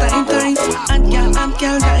 tight, tight, tight. And girl, tight,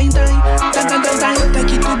 tight, tight, tight, tight.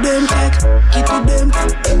 Take it to them, take it to them,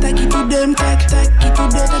 take it to them, take it to them,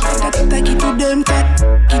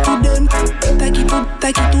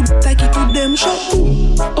 take it to them, take it to them, show.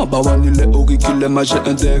 En bas one il est auriculaire, mais j'ai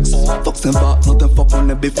un dex. Fuck sympa, not un fuck on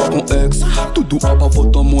est before ton ex. Tout doux à pas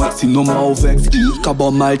vote en moi, sinon ma au vex.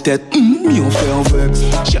 Cabot mal tête, mi on fait un vex.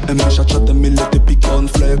 J'ai aimé chat aimé les depuis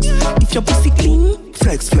cornflakes. If your pussy clean,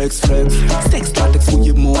 flex, flex, flex. Sex latex,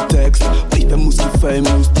 fouillez mon texte. Oui, fais mousse qui fait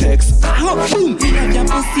mousse texte. Me love your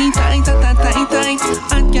pussy tight, tight, tight, tight.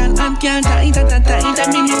 And girl, tight, tight, tight,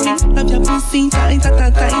 tight. Me love your pussy tight, tight,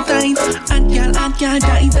 tight, tight. And girl, tight, tight,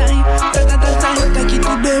 tight, tight. Take it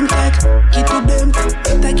to them, take it to them, take it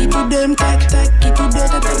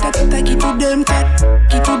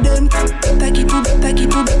to them, take it to them, take it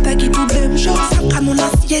to them, take it to them. Show ça canon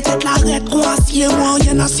assiette, tête la rette, qu'on assied. Moi,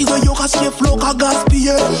 y'en a si yo rassied, flow qu'à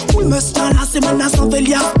gaspiller. Oui, me sens la semaine à s'en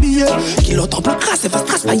veiller aspiller. Qui l'autre plus crasse, fait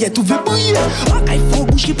stress, paillette, tout veut briller. Hawkeye, faut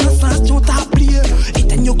bouger, plein sensation, t'as plié.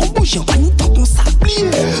 Éteigne qu'on bouge, en panique, tant qu'on s'applié.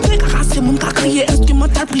 Regarde, c'est mon cas crié,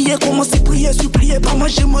 instrumental plié. Comment c'est prier, supplier, pas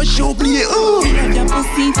manger, j'ai oublié. Love your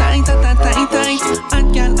pussy tight, tight, tight, tight.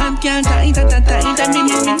 And girl, tight, tight, tight, tight.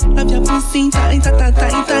 Me love your pussy tight, tight,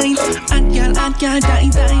 tight, tight. And girl, tight, tight,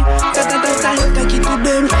 tight, tight. Take it to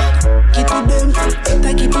them, take it to them,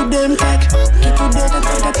 take it to them, take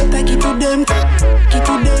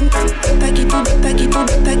it to them, take it to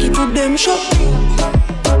them, take it to them, show.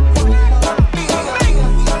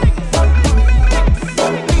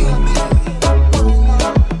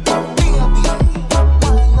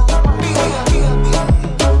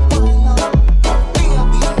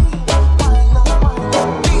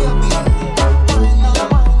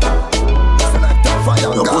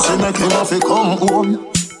 Fi come home,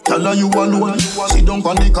 tell her you alone. Sit down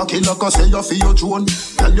on the cocky like I say you feel your drone.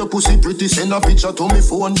 Tell your pussy pretty, send a picture to me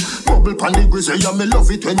phone. Bubble pan the grizzly, yeah me love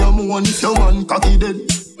it when you moan. If your man cocky dead,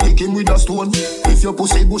 kick him with a stone. If your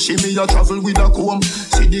pussy bushy, me a travel with a comb.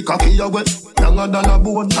 See the cocky a wet, younger than a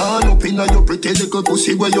bone. Hand up inna your pretty little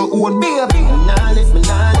pussy where you own. Baby, nah lift, me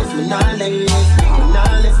nah lift, me nah lift, me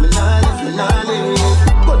nah lift, me nah lift.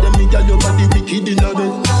 But them me got your body wicked inna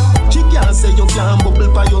bed. She can't say you can't bubble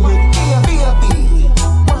by your head.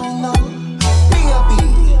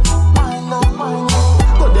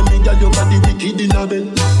 But them me got your body wicked inna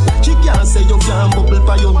bed. She can't say you can't bubble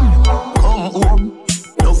by your head. Come home,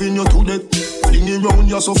 loving you to death. Fling around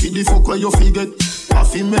you so feed the fuck where you forget.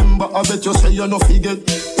 Half remember, I bet you say you no forget.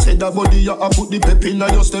 Say that body you a put the pep inna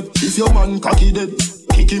your step. If your man cocky dead,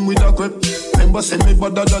 kick him with a crep. Remember say me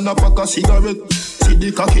better than a pack of cigarette. See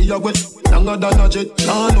the cocky you wet, longer than a jet.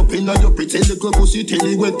 Turn up inna your pretty little pussy till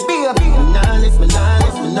it wet. Baby, me nah lift, me nah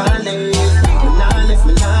lift, me nah lift, me nah lift,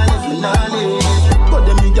 me nah lift, me nah lift. But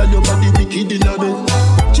them me got your body wicked inna bed.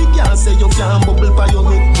 She can't say you can't bubble by your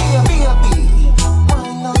head.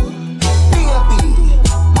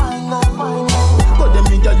 But them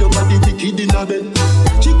me got your body wicked inna bed.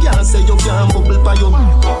 She can't say you can't bubble by your head.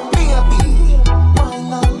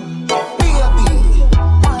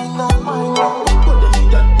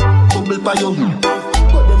 By your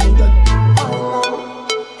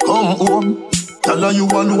come home, tell her you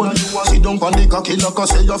alone. Sit down on the cocky like I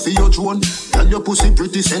say you feel your drone. Tell your pussy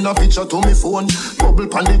pretty, send a picture to me phone. Bubble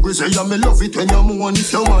pan the grizzly, yeah me love it when you moan.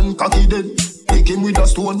 If your man cocky dead, kick him with a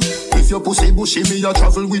stone. If your pussy bushy, me a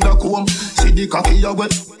travel with a comb. See the cocky a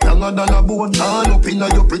wet, younger than a bone. Turn up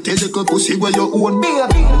inna your pretty little pussy where you own.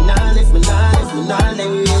 Baby, me nah lift, me nah lift, me nah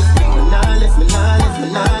lift, me nah lift, me nah lift,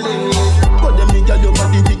 me nah lift. But them me got your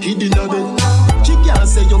body wicked inna bed. She can't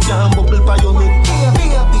say you can't bubble by your head.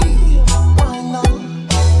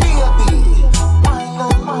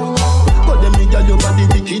 But them me got your body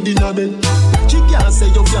wicked inna bed. She can't say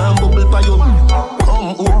you can't bubble by your head.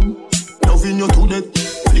 Come home, loving you to death.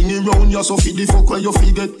 Fling around you so feed the fuck where you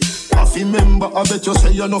forget. Half remember, I bet you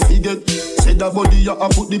say you no forget. Say that body you a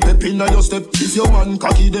put the pep inna your step. If your man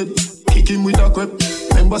cocky dead, kick him with a crep.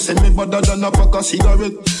 Remember say me better than a pack of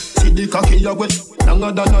cigarette. See the cocky a wet,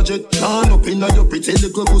 longer than a jet. Turn up inna your pretty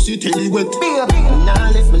little pussy till it wet. Me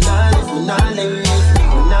nah left, me nah left, me nah left.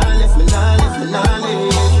 Me nah left, me nah left, me nah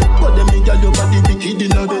left. But them me girl your body wicked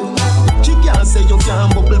inna bed. She can't say you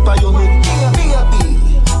can't bubble by your head.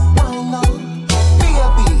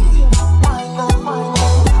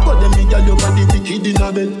 But them me girl your body wicked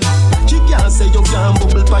inna bed. She can't say you can't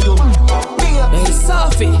bubble by your head. Hey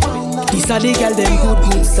Sophie, this a the girl them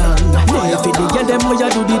good song. No if the girl them where you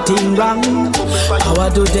do the thing wrong. How I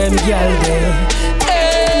do them girl there?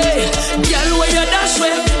 Hey, girl where you dash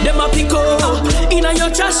way, them a pick up. Inna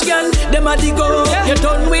your trash can, them a dig up. You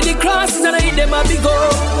done with the crosses and I hit them a big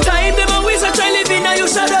up. Time them a waste a try live inna your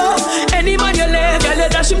shadow. Any man you left, girl you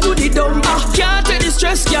dash him to the dump. Can't take the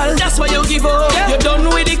stress, girl, that's why you give up. You done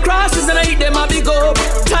with the crosses and I hit them a big up.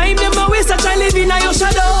 Time them a waste a try live inna your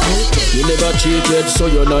shadow. You never cheated, so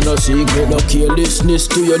you're not a secret. No carelessness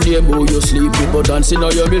to your name who you sleep with. But dancing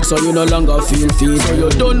on your milk so you no longer feel feet. So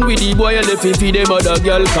you're done with the boy and left him feed them other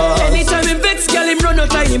girl cars. Anytime him vex, girl him run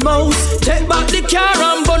out like him mouse. Take back the car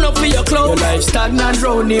and burn up for your clothes. Your life stagnant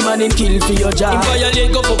round him and him kill for your job. Him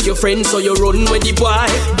violate go fuck your friend so you run with the boy.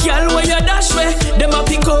 Girl when you dash way, them a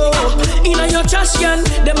pick up. Inna your trash can,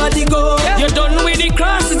 them a dig up. You're done with the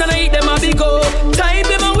crosses and I eat them a big up. Time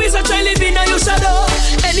them a waste a try live inna your shadow.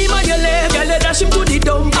 Any man you left, girl, you dash him to the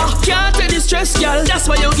dump. Can't take the stress, girl, that's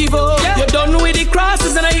why you give up. You're done with the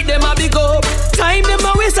crosses and I hit them a big up. Time them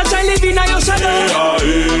a waste a try live in your shadow.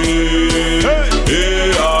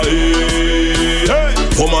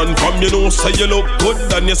 Woman from you know say you look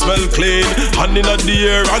good and you smell clean. Hand in the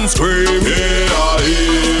air and scream.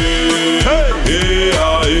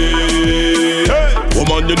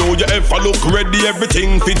 Woman, you know you ever look ready,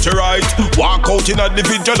 everything fit you right. Walk out in a the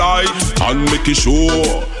video light and make it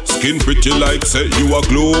show. Skin pretty like say you a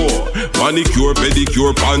glow. Manicure,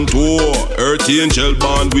 pedicure, panto. Earth angel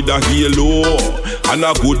band with a halo. And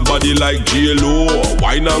a good body like J-Lo.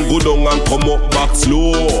 Wine and go down and come up back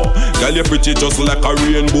slow. Girl, you pretty just like a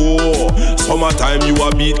rainbow. Summertime you a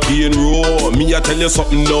beat Cane Row. Me I tell you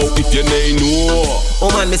something now if you know. Oh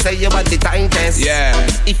man, me say you want the time test. Yeah.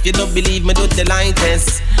 If you don't believe me, do the line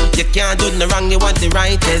test. You can't do the wrong, you want the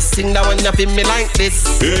right test. Sing that one up in me like this.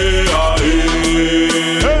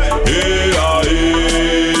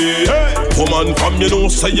 Woman from you know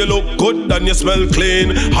say you look good and you smell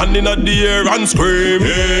clean. Hand in the air and scream.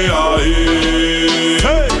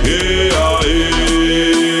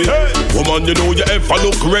 Woman, you know you ever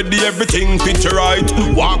look ready, everything fit you right.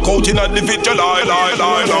 Walk out in a the video line.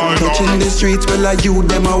 Touching the streets, well I you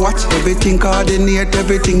them a watch. Everything coordinate,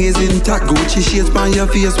 everything is intact. Gucci shades on your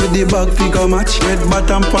face with the bag figure match. Red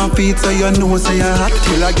bottom pan feet so you know say you're hot.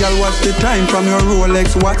 Till a girl watch the time from your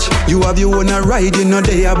Rolex watch. You have your own a ride, you know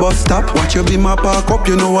they a bus stop. Watch you be my park up,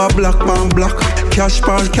 you know a black pan block. Cash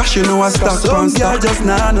pan cash, you know a stock pan stock. Some girl just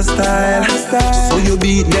not a style, so you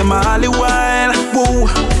beat them all the while. Whoa.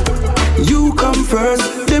 You come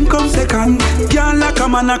first, them come second. Girl like a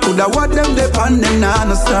man, I coulda what them depend. Them nah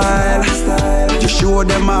no style. You show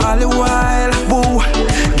them all the while. Boo,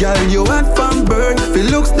 girl you hot from birth. Fi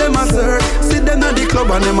looks them a search. See them at the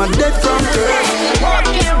club and them a dead from thirst. Walk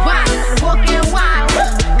and wine.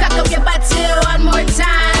 Cock up your body one more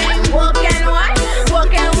time. Walk and wine.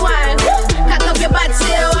 Cock up your body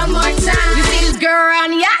one more time. You see this girl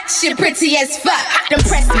on the yacht? She pretty as fuck. Them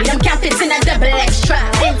press me, them can't fit in a double extra.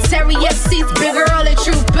 Interior seats, bigger, all the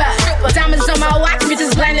trooper. Diamonds on my watch,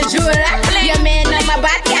 bitches blind the jeweler. Your man on my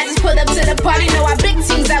body, I just pulled up to the party. Know I big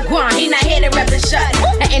things I want, he not here to rep the shot.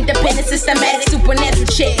 An independent, systematic, supernatural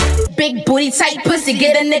chick. Big booty, tight pussy,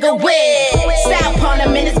 get a nigga wet. Style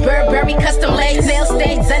ornaments, Burberry, custom legs, nail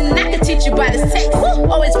stains, and I can teach you by the sex.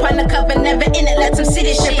 Always pun the cover, never in it, let some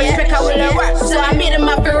city shit. Trick how it work, so I meet him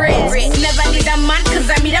up for real. Never need a man, cause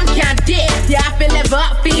I meet him can't dead. Yeah, I feel never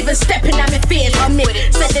up for even stepping on my fears. On me,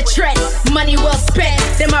 set the trend, money well spent.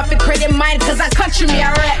 Them off the credit mine, cause I country me,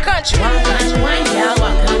 I rap country. Walk and wine, girl,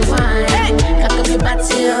 walk and wine. Hey. Cock up your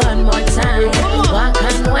body one more time. Walk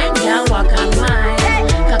and wine, girl, walk and wine. Hey.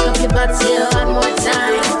 Cock up your body one more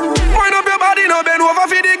time. Wind up your body, no bend over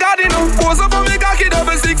for the garden, no. Pose up for me, cocky,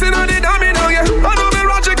 double six in on the domino, yeah. I know me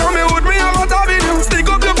ratchet, come me with me, I'm a tabbing you. Stick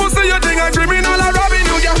up your pussy, you think I'm criminal, I'm robbing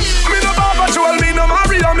you, yeah. Me no bar patrol, me no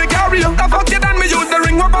Mario, me carry you. The fuck you done, me use the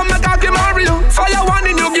ring up on me cocky Mario. Fire one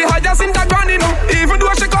in you, give her just in the ground, you know. Even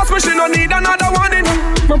though she cost me, she no need another one, you know.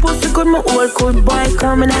 My pussy good, my old good boy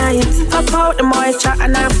coming night. Pop out the moisture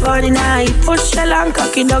and I body night. Push the long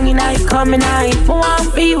cocky down in night coming night. I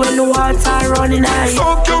want feel when the water running night.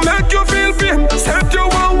 Fuck you, make you feel pain. Step you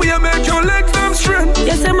one way, make your legs them straight.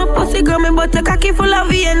 You say my pussy the girl, me but a cocky full of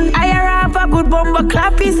vein. I have a good bumper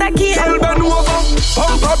clap piece of cane. Girl bend over,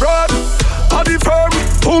 bumper broad, body firm,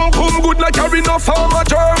 boom boom good like carrying a farmer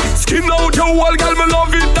germ. Skin out your wall, girl, me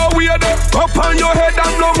love it that way there. Up on your head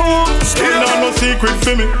and no move. Still no secret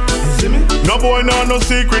for me. No boy no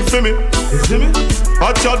secret for me.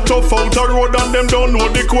 I chat tough out the road and them don't know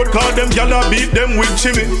the code. Cause them gyal a beat them with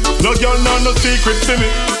chimney. No gyal no secret for me.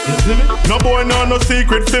 No boy no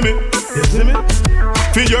secret for me.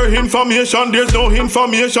 For your information, there's no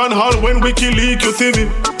information hall when we kill leak, you see me.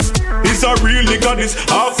 It's a real nigga this.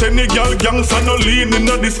 Half any girl gangs and no lean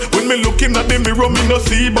into this. When me looking at the mirror, me no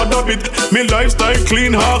see but a bit. Me lifestyle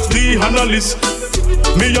clean, half the analyst.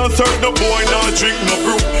 Me answer the boy now drink no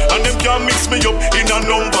brew. And them can't mix me up in a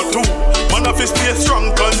number 2. Man if you stay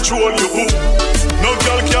strong, control you boo. No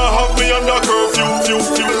girl can't have me under curfew.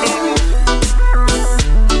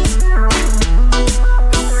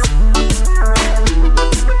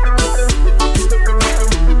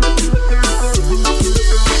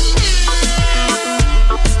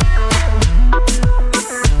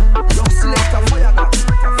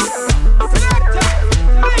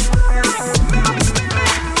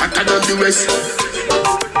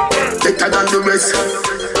 Better than the rest.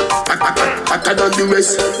 Better than the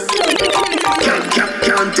rest.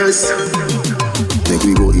 Can't test. Make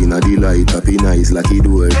we go in a delight, happy nice lucky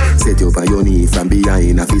door. Set you up on your knee from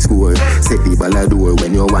behind a fist score. Set the ball a door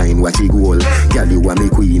when you wine, watch it goal. Girl, you are me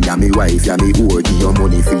queen, you me wife, you me whore. Give your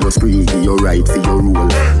money for your spree, give your right for your rule.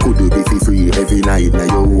 Could do be free every night now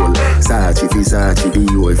your whole. Sachi fi Sachi,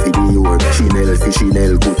 Dior fi Dior. Chanel fi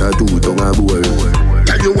Chanel, put a tooth on a bowl.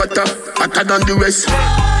 Tell you what, better than the rest.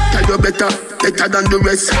 Tell you better than the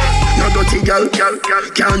rest. No dirty girl,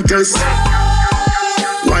 can't test.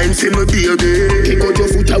 Wine for me baby. Kick out your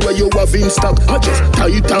foot away you have in stock. I just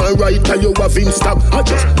tight and right till you have in stock. I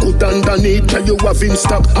just put underneath till you have in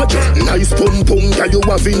stock. I just nice pum pum till you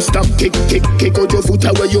have in stock. Kick out your foot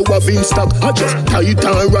away you have in stock. I just tight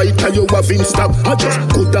and right till you have in stock. I just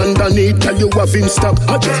put underneath till you have in stock.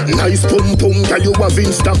 I just nice pum pum till you have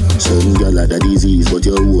in stock. Some girl are the disease but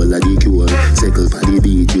your whole are the cure. Circle for the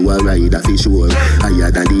beat you a ride a fish sure.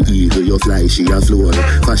 Higher than the eagle you fly she a floor.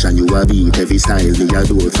 Fashion you a beat every style me a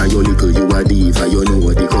do. For your little you a diva, you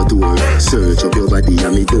know the couture. Search up your body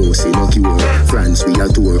and me don't see no cure. France we a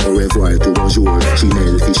tour, au revoir to bonjour.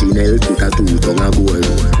 Chanel fi Chanel, put a tooth on a bowl.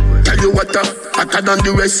 Tell you what, better than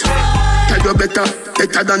the rest. Tell you better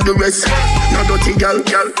than the rest. No dirty girl,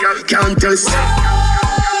 can't test.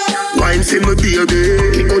 Wine for me baby.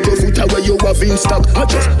 Kick out your foot away you have in stock. I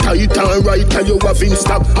just tight and right till you have in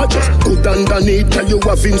stock. I just put underneath till you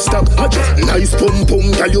have in stock. I just nice pum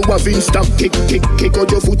pum till you have in stock. Kick out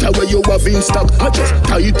your foot away you have in stock. I just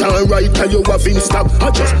tight and right till you have in stock. I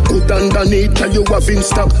just put underneath till you have in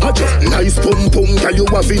stock. I just nice pum pum till you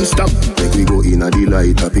have in stock. Make we go in a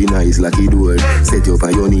delight, happy nice lucky door. Set you up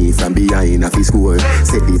on your knee from behind a fist score.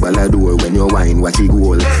 Set the ball a door when you wine, watch it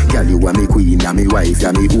goal. Girl you are me queen, you me wife,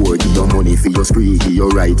 you me whore. Give your money for your spree, give your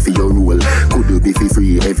right for your rule. Could you be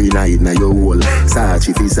free every night now your whole.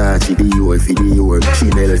 Sachi fi Sachi, Dior fi Dior.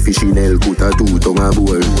 Chanel fi Chanel, put a tooth on a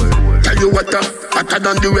bowl. Tell you what, better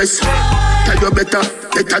than the rest. Tell you better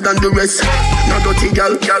than the rest. No dirty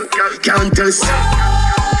girl, can't test.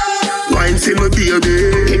 Wine for me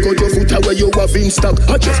baby. Kick out your foot away you have in stock.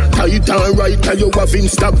 I just tight and right till you have in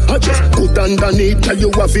stock. I just put underneath till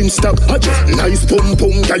you have in stock. I just nice pum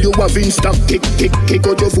pum till you have in stock. Kick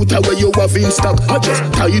out your foot away you have in stock. I just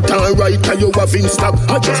tight and right till you have in stock.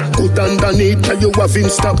 I just put underneath till you have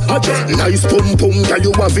in stock. I just nice pum pum till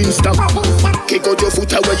you have in stock. Kick out your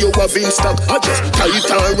foot away you have in stock. I just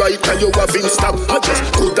tight and right till you have in stock. I just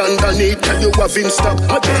put underneath till you have in stock.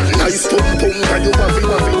 I just nice pum pum till you have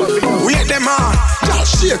in. We hit them on,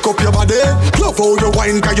 just shake up your body. Love how you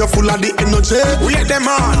wine, cause you're full of the energy. We hit them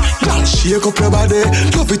on, just shake up your body.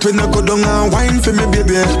 Love it when you go down and wine for me,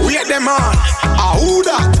 baby. We hit them on, who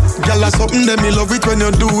that? Girl, that's something that me love it when you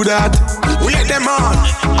do that. We hit them on,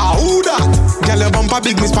 who that? Girl, your bumper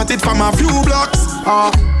big, me spot it from a few blocks.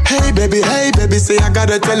 Hey baby, say I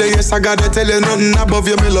gotta tell you, yes I gotta tell you, nothing above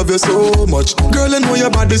you, me love you so much. Girl, I know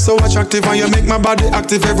your body's so attractive and you make my body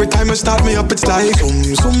active. Every time you start me up, it's like zoom,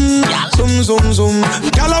 zoom, zoom, zoom.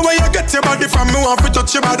 Girl, where you get your body from, me want to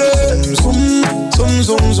touch your body. Zoom, zoom,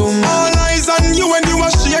 zoom, zoom. All eyes on you when you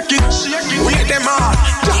are shake it. We hit them on,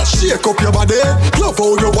 just shake up your body. Love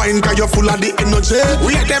how you wine, cause you're full of the energy.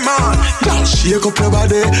 We hit them on, just shake up your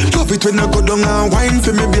body. Love it when you go down and wine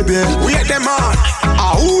for me, baby. We hit them on,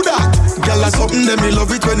 who that? Girl, that's something that me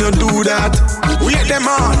love it when you do that. We hit them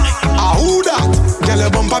on, who that? Girl, your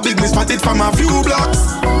bumper big, me spot it from a few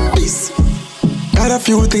blocks. Peace. God, got a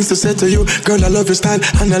few things to say to you. Girl, I love your style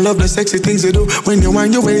and I love the sexy things you do. When you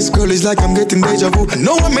wind your waist, girl, it's like I'm getting deja vu. I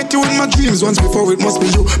know I met you in my dreams once before, it must be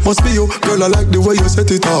you, must be you. Girl, I like the way you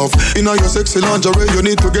set it off. In all your sexy lingerie, you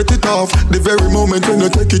need to get it off. The very moment when you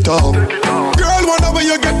take it off. Girl, whenever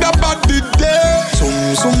you get that body there.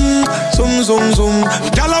 Zoom, zoom, zoom, zoom.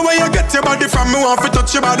 Girl, where you get your body from, me want to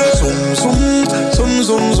touch your body. Zoom, zoom, zoom,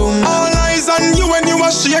 zoom, zoom. All eyes on you when you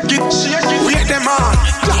a shake it, shake it. Wait them on,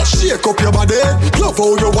 girl, shake up your body. Love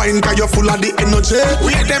how you wine, cause you're full of the energy.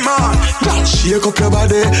 Wait them on, girl, shake up your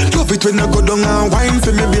body. Love it when you go down and wine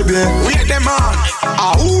for me, baby. Wait them on,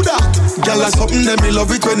 who that? Girl, that's something that me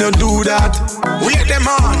love it when you do that. Wait them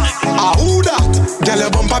on, who that? Girl,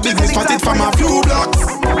 your bumper business spotted from a few blocks.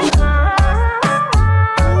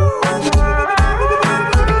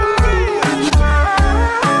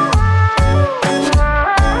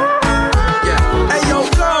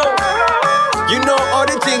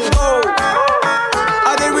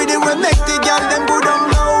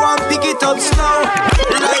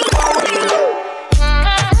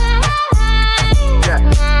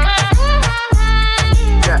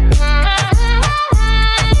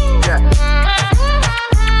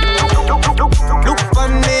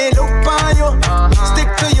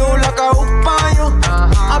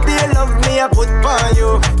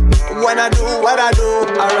 What I do,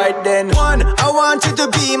 alright then. 1, I want you to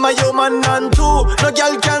be my human, and 2, no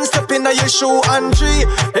girl can step in your shoe, and 3,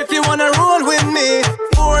 if you wanna roll with me,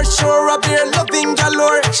 for sure I'll be loving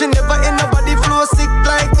galore. She never in nobody flow sick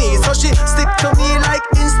like me, so she stick to me like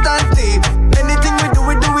instantly. Anything we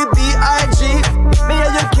do with B.I.G. Me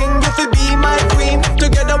and your king, you fi be my queen.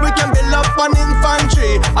 Together we can build up one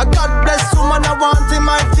infantry. A God bless woman I want in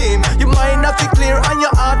my team. Your mind have to clear and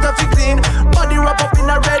your heart have to clean. Body wrap up in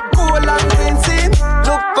a red, gold and green scene.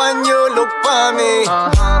 Look on you, look for me.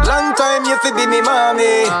 Long time you fi be me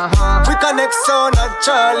mommy. We connect so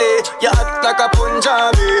naturally. You act like a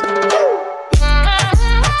Punjabi.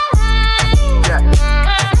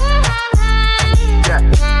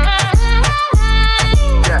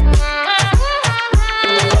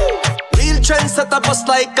 Set up us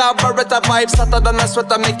like a Beretta vibe, hotter than a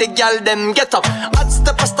sweater, make the gal them get up. Hot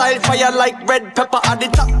stepper style, fire like red pepper. At the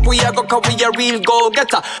top, we a go cause we a real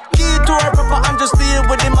go-getter. Key to our pepper and just deal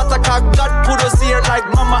with the matter, cause God put us here like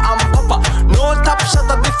mama and papa. No top shot,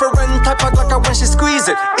 a different type of like when she squeeze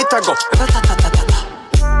it, it a go ra-ta-ta-ta-ta-ta.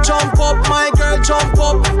 Jump up, my girl, jump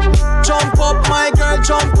up. Jump up, my girl,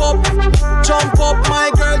 jump up. Jump up,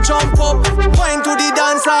 my girl, jump up. Wine to the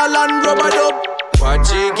dance hall and rub it up. Watch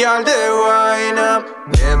the girl they wine up,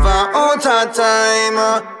 never out of time.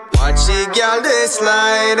 Watch the girl they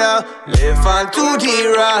slide up, left and to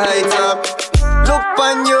the right up. Look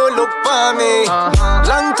on you, look on me.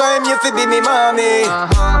 Long time you fi be me mommy.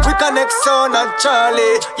 We connect so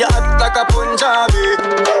naturally. You act like a Punjabi.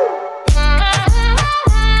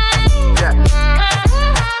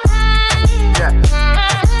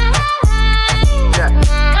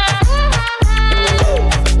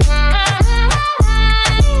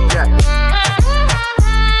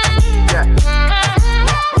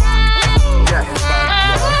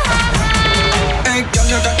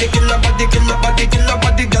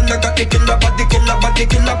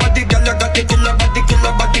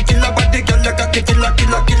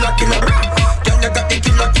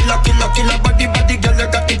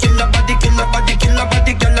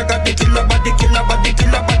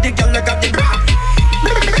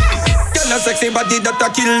 Sexy body that I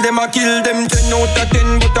kill them, 10 out of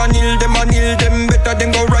 10, but I kneel them, better than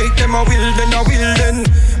go right them, I will then.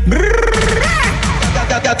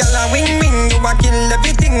 Girl, I wing, you a kill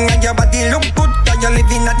everything, and your body look good, cause you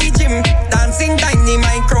living at the gym. Dancing tiny,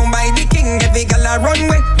 my crown by the king. Every girl a run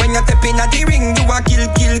way, when you step in at the ring, you a kill.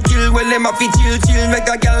 Well, them a fi chill, make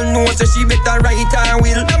a girl know, so she better ride her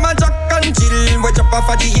wheel. Them a jack and chill, we jump off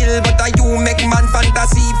of the hill, but you make man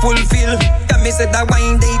fantasy fulfill. Tell me say that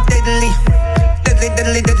wine they deadly.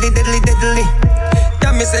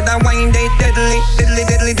 Tell me say that wine they deadly.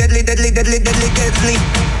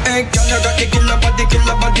 Hey, girl, you got the killer body. Girl,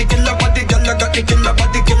 you got the killer body. Girl, you got the killer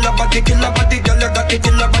body. Girl, you got the killer body. Girl, you got the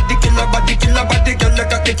killer body. Girl, you got the killer. Girl, you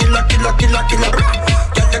got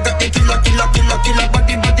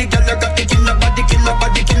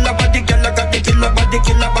the killer body. Girl, you got the killer body.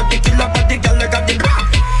 Girl, you got the killer body. Girl, you got the.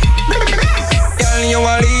 Girl, you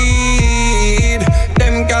a lead.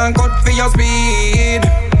 Them can't cut for your speed.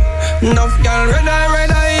 Enough girl red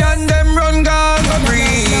eye and them run gon'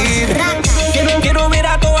 breed. Quiero ver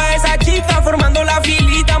a toda esa chica formando la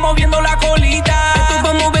filita, moviendo la colita. Esto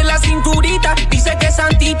pa' mover la cinturita. Dice que es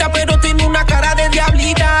santita, pero tiene una cara de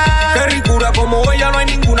diablita. Qué ricura como ella no hay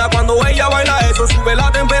ninguna. Cuando ella baila eso sube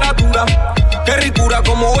la temperatura. Qué ricura,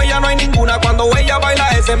 como ella no hay ninguna. Cuando ella baila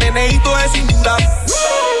ese meneíto de cintura.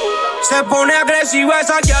 Se pone agresiva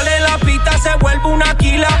esa Gyal en la pista, se vuelve una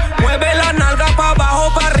quila. Mueve la nalga pa'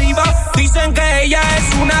 abajo, pa' arriba. Dicen que ella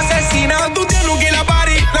es una asesina. Tú tienes un killer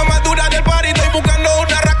party, la más dura del party. Estoy buscando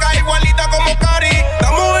una raca igualita como Cari.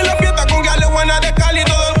 Estamos en la fiesta con Gyal buena de Cali.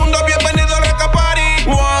 Todo el mundo bienvenido a Raca Party.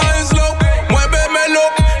 One slow, muévemelo.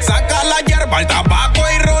 Saca la hierba, el tabaco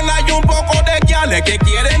y ron. Hay un poco de Gyales que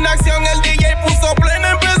quieren acción. El DJ puso pleno,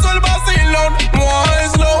 empezó el vacilón. One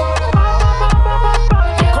slow.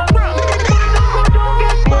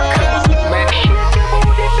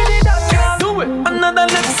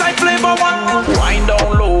 Wind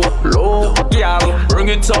down low, low, Gyal. Bring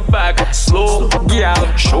it up back, slow,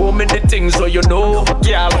 Gyal. Show me the things so you know,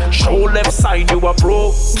 Gyal. Show left side you a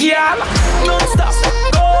pro, Gyal. Non stop,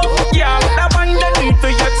 go, Gyal. That wind the need to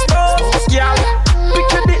expose, Gyal.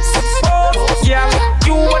 Picture this, oh, Gyal.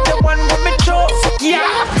 You are the one with me chose,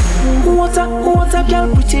 Gyal. What a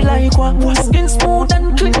girl pretty like what? Skin smooth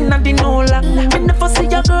and clean and the nola. Me never see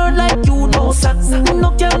a girl like you, no sir.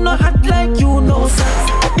 No girl no hot like you, no sir.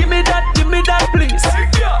 Give me that please.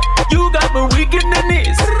 You got me weak in the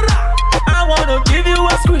knees. I wanna give you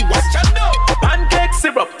a squeeze. Pancake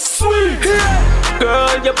syrup, sweet.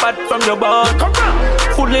 Girl, you're bad from your body.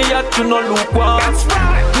 Fully hot, you no lukewarm.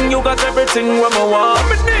 You got everything what I want.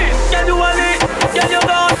 Girl, you want it, girl, you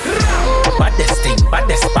got. Baddest thing,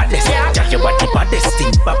 baddest. Girl, your body baddest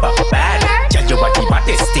thing, baba bad. Girl, your body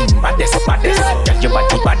baddest thing, baddest. Girl, your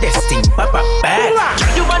body baddest thing, baba bad.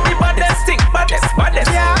 Girl, your body baddest thing, baddest.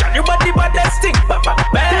 Girl, your body baddest thing, baba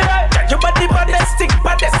bad. Girl, your body baddest thing,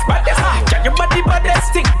 baddest. Girl, your body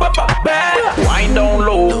baddest thing, baba bad. Wind down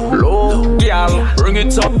low, Gyal. Bring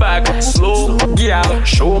it up back, slow, Gyal.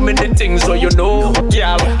 Show me the things so you know,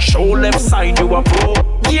 Gyal. Show left side you a pro,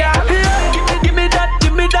 Gyal. Give me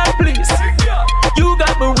that please. You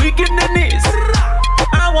got me weak in the knees.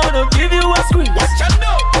 I wanna give you a squeeze.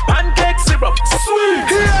 Pancake syrup, sweet.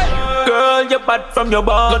 Girl, you're bad from your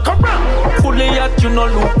body. Fully hot, you no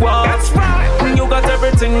lukewarm. You got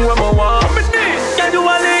everything what I want. Girl, you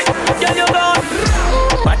want it, girl, you gone.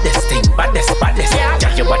 Baddest thing, baddest.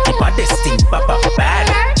 Girl, your body baddest thing, baba bad.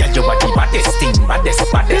 Girl, your body baddest thing, baddest.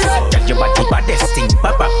 Girl, your body baddest thing,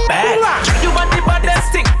 baba bad. Girl, your body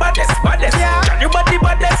baddest thing, baddest. Girl, your body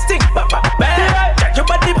baddest thing, baba bad. Girl, your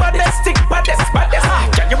body baddest thing, baddest.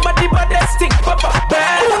 Girl, your body baddest thing, baba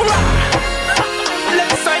bad.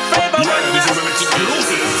 Left side favor,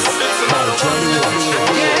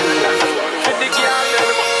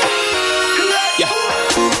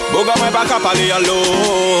 Boga mwen pa ka pale yon lo.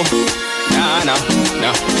 Nah.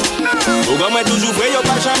 Boga mwen toujou vwe yo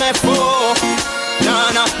pa jamais faux.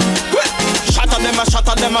 Nah. Shatter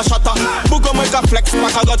them a shatter. Boga mwen ka flex pa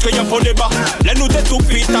ka got yon pon deba. Le nou te tout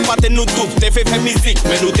pit, tapate nou tout. Te fe musique,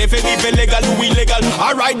 mais nou te fe rive legal ou illegal.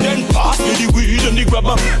 Alright then, pass me the weed and the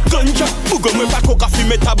grabber. Ganja, boga mwen pa koka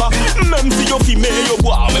fume tabac. Même si yo fime yo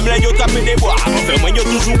bois, même la yo tape de bois. Enfin mwen yo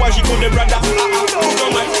toujou wajik on de brada. Boga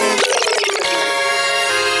mwen.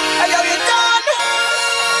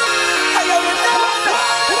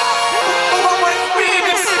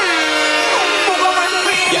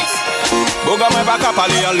 Boga mwen pa ka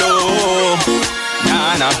pale yon lo.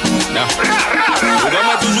 Nah. Boga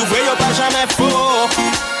mwen toujou vwe yo pa jamais faux.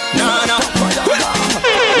 Nah.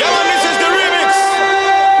 Yeah, this is the remix.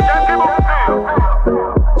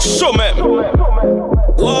 Show me.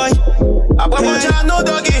 Boy, après mon jano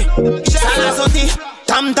doggy. Sala soti.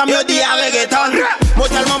 Tam yo di a reggaeton. Mo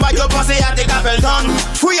telman bad yo pense ya te Capleton.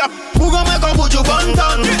 Free up, Boga mwen kon Buju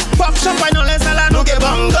Banton. Pop champagne dans les salades nou ke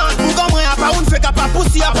bangan. Boga mwen a pa un fake a pa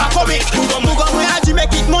pussy a pa comic. Boga mwen a di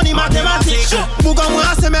make it money mathématique. Boga mwen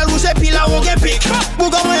a semel rouge et puis la ou gen pic.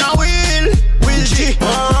 Boga mwen a Will G.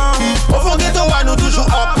 Au fond ghetto wa nou toujours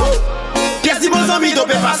up. Pièce di bon zami do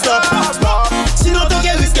pe pa stop. Sinon to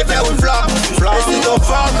ke risque faire un flop. Et si to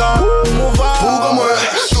fuck up, move on. Boga mwen,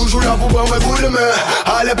 toujours là Boga mwen pou de men.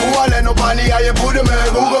 Ale pou ale no pani aye pou de men.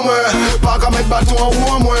 Boga mwen, pa ka met batou an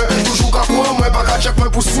ou an mwen. Toujours ka kou an mwen, pa ka check mwen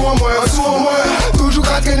pou sou an mwen. Toujours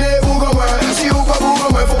ka trene Boga mwen. Si ou pa Boga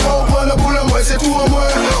mwen, faut pas ou prendre pour le mwen. C'est tout an mwen,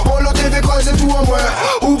 on le TV quoi c'est tout an mwen.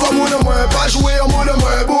 Ou pa moun an mwen, pa jouer an moun an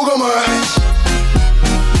mwen. Boga mwen.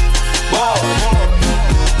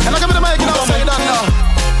 Can I give me the mic, you know, say that now.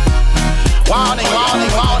 Warning,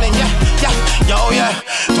 yeah. Yo, yeah.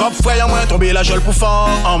 Drop Frère moi tombé la gel pour fort.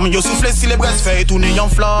 Yo soufflé si les braises fait tourner en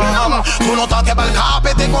flamme. Trop longtemps qu'elle balle cap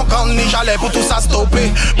et qu'on compte ni j'allais pour tout ça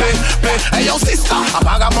stopper. Hey yo sister,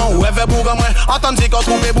 apparemment ou elle veut bouga moi. Entendez qu'on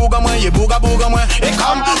trouve bouga moi, yé bouga moi. Et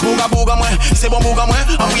comme bouga moi, c'est bon bouga moi.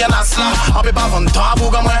 On vient à cela, on peut pas vendre toi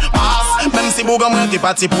bouga moi. Passe, même si bouga moi t'es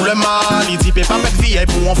parti pour le mal. Il dit pas mettre vie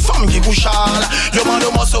pour une femme qui couche à yo mande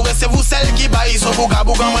moi sauver c'est vous celle qui baille so bouga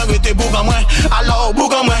moi, rete bouga moi. Alors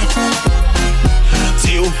bouga moi.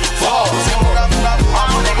 C'est où fort,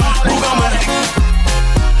 bouga moi.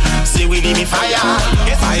 See we give me fire.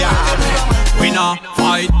 We not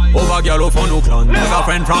fight over girl of no clan. Was a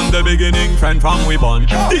friend from the beginning, friend from we born.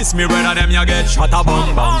 This me brother them you get shot a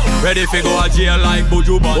bang bang. Ready fi go a jail like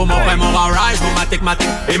Buju bang. Mon frère mon rise, mon mathématique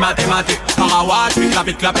et mathématique. Quand I watch we clap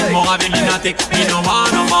it, more avec lunatic. Me no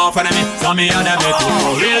want no more for me, so me and them it.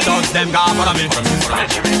 Real dogs them got for me.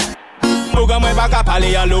 Bouga moi pas qu'à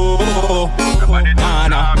parler à l'eau.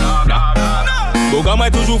 Nana. Bouga moi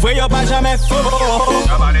toujours vrai, y'a pas jamais faux.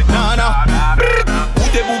 Nana. Ou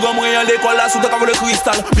t'es bouga moi à l'école là sous ta cave le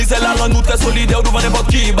cristal. Misère là nous très solidaires devant n'importe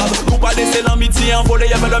qui bave. Nous pas laisser l'amitié envoler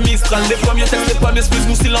y'avait le Mistral. Les premiers textes, les premiers plus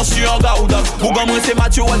nous silencieux en gauda. Bouga moi c'est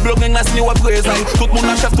Mathieu, ouais blogging la signé ouais présent. Tout le monde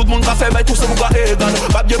la chef, tout le monde a fait, mais tout ça bouga égal.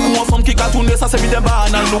 Pas bien pour un femme qui a tourné, ça c'est bien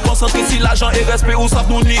banal. Nous concentrer si l'argent et respect ou ça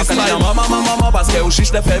nous nice. Maman parce que au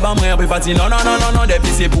chiche les fait bas moi. On peut pas dire non,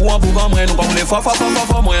 depuis c'est pour un bouga moi. Nous comme les fois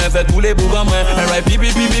moi, fait tous les bouga moi. Right,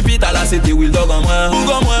 pipi, t'as la c'était Will Dog en moi.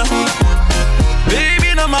 Bouga moi.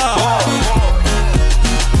 Baby nama.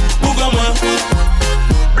 Bouga moi.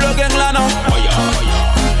 Blogging là non.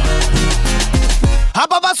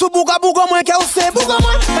 Ababa sou bouga moi qu'elle sait bouga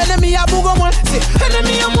moi. Enemy a bouga moi, c'est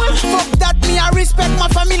enemy a moi. Fuck that me I respect my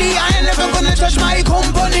family. I ain't never gonna touch my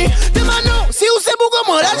company. Them I know, si ou c'est bouga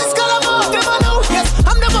moi, that is calamo. Them I know, yes,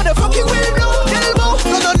 I'm the motherfucking will blow.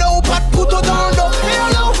 No, pas de couteau dans le dos.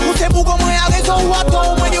 Hello, ou c'est bouga moi a raison ou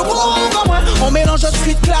attends. When you bouga moi, on mélange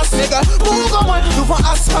street class, les gars. Bouga moi, nous vend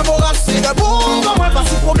as favorable, les gars. Bouga moi, pas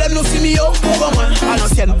de problème nous si mio. Bouga moi, à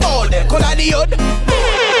l'ancienne bordel, qu'on a diode.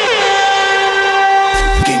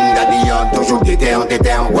 King Daddy toujours déter,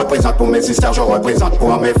 représente pour mes sisters, je représente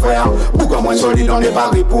pour mes frères. Bouga moins solide, on est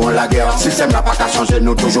pari pour la guerre. Système n'a pas qu'à changer,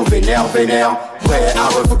 nous toujours vénère. Prêt à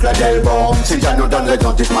refouler la delbord. Si Dieu nous donne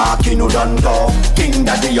raison, dites-moi qui nous donne tort. King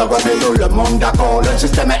Daddy, remet tout le monde d'accord. Le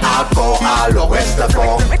système est hardcore, alors reste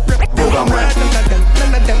fort. Bouga moins.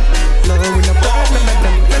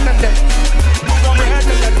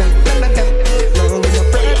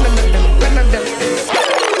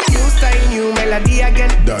 Melody again.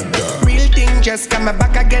 Real thing just come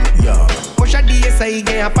back again. Push a DSI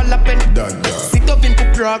again, a pal pen. Sit up in the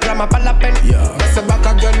program, a pal pen. Say back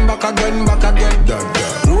again.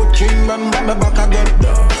 Road king, man, back again.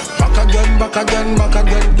 Back again.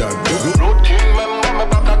 Road king, man,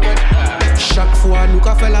 back again. Chaque fois, nous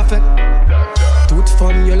qu'a fait la fête. Toute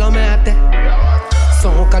femme, y'a la main à tête.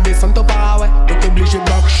 Sans qu'à descendre au pas, ouais. T'es obligé de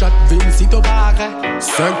backshot, Vinci t'au pas, ouais.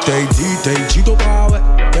 5 t'es dit t'au pas, ouais.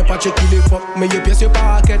 Y'a pas checké les femmes, mais y'a pièce y'a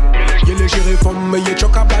paquet. Y'a léger femmes, mais y'a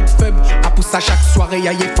choc à bad faible. A pousse à chaque soirée,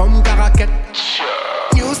 y'a femmes caraquette.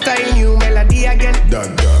 New style, new melody again.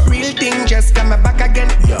 Real thing just come back again.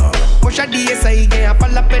 Push a DSI again, a pas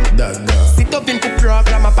la peine. Sit up in the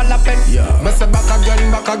program, a pas la peine. Mais c'est back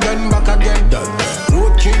again.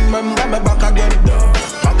 Road king, même back again.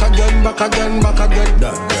 Back again.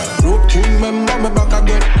 Road king, même back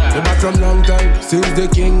again. We back from long time, since the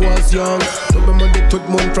king was young. Remember the tout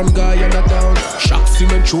monde from Guyana town. Chaque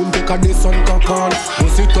semaine tune take a day sun cock-on.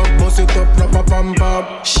 Bust it up, rap-a-pam-pam.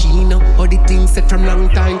 She know how the things set from long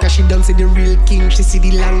time. Cause she don't see the real king, she see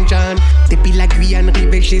the long john. Depuis la Guyane,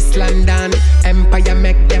 rive just London. Empire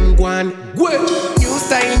make them go on. New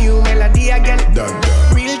style, new melody again.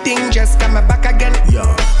 Real thing just come back again.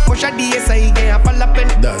 Push a DSI again, a pal pen.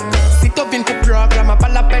 Sit up in the program, a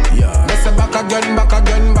pal pen. Let's back again.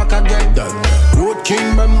 Road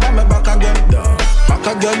king, remember back again. Back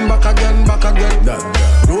again.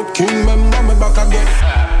 Road king, remember back again.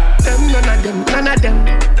 None of them.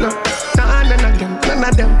 No. Afraid none of them.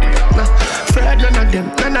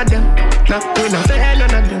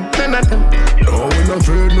 No, we not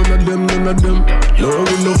afraid none of them. No, we not afraid none of them. No,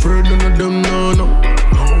 we not afraid none of them. No. No,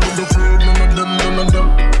 we not afraid none of them.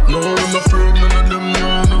 No, we not afraid none of them.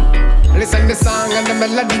 No. Listen the song and the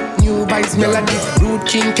melody, new Vybz melody. Root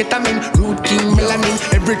king ketamine, root king melanin.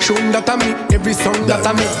 Every tune that I me, every song that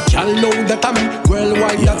I me. Gyal know that I me,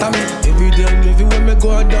 worldwide that I me. Every day and everywhere me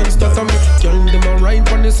go I dance that I me. Gyal them a ride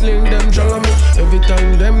on the sling, them jolly me. Every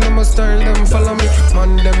time them a style, them follow me.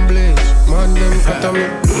 Man them blaze, man them cut me.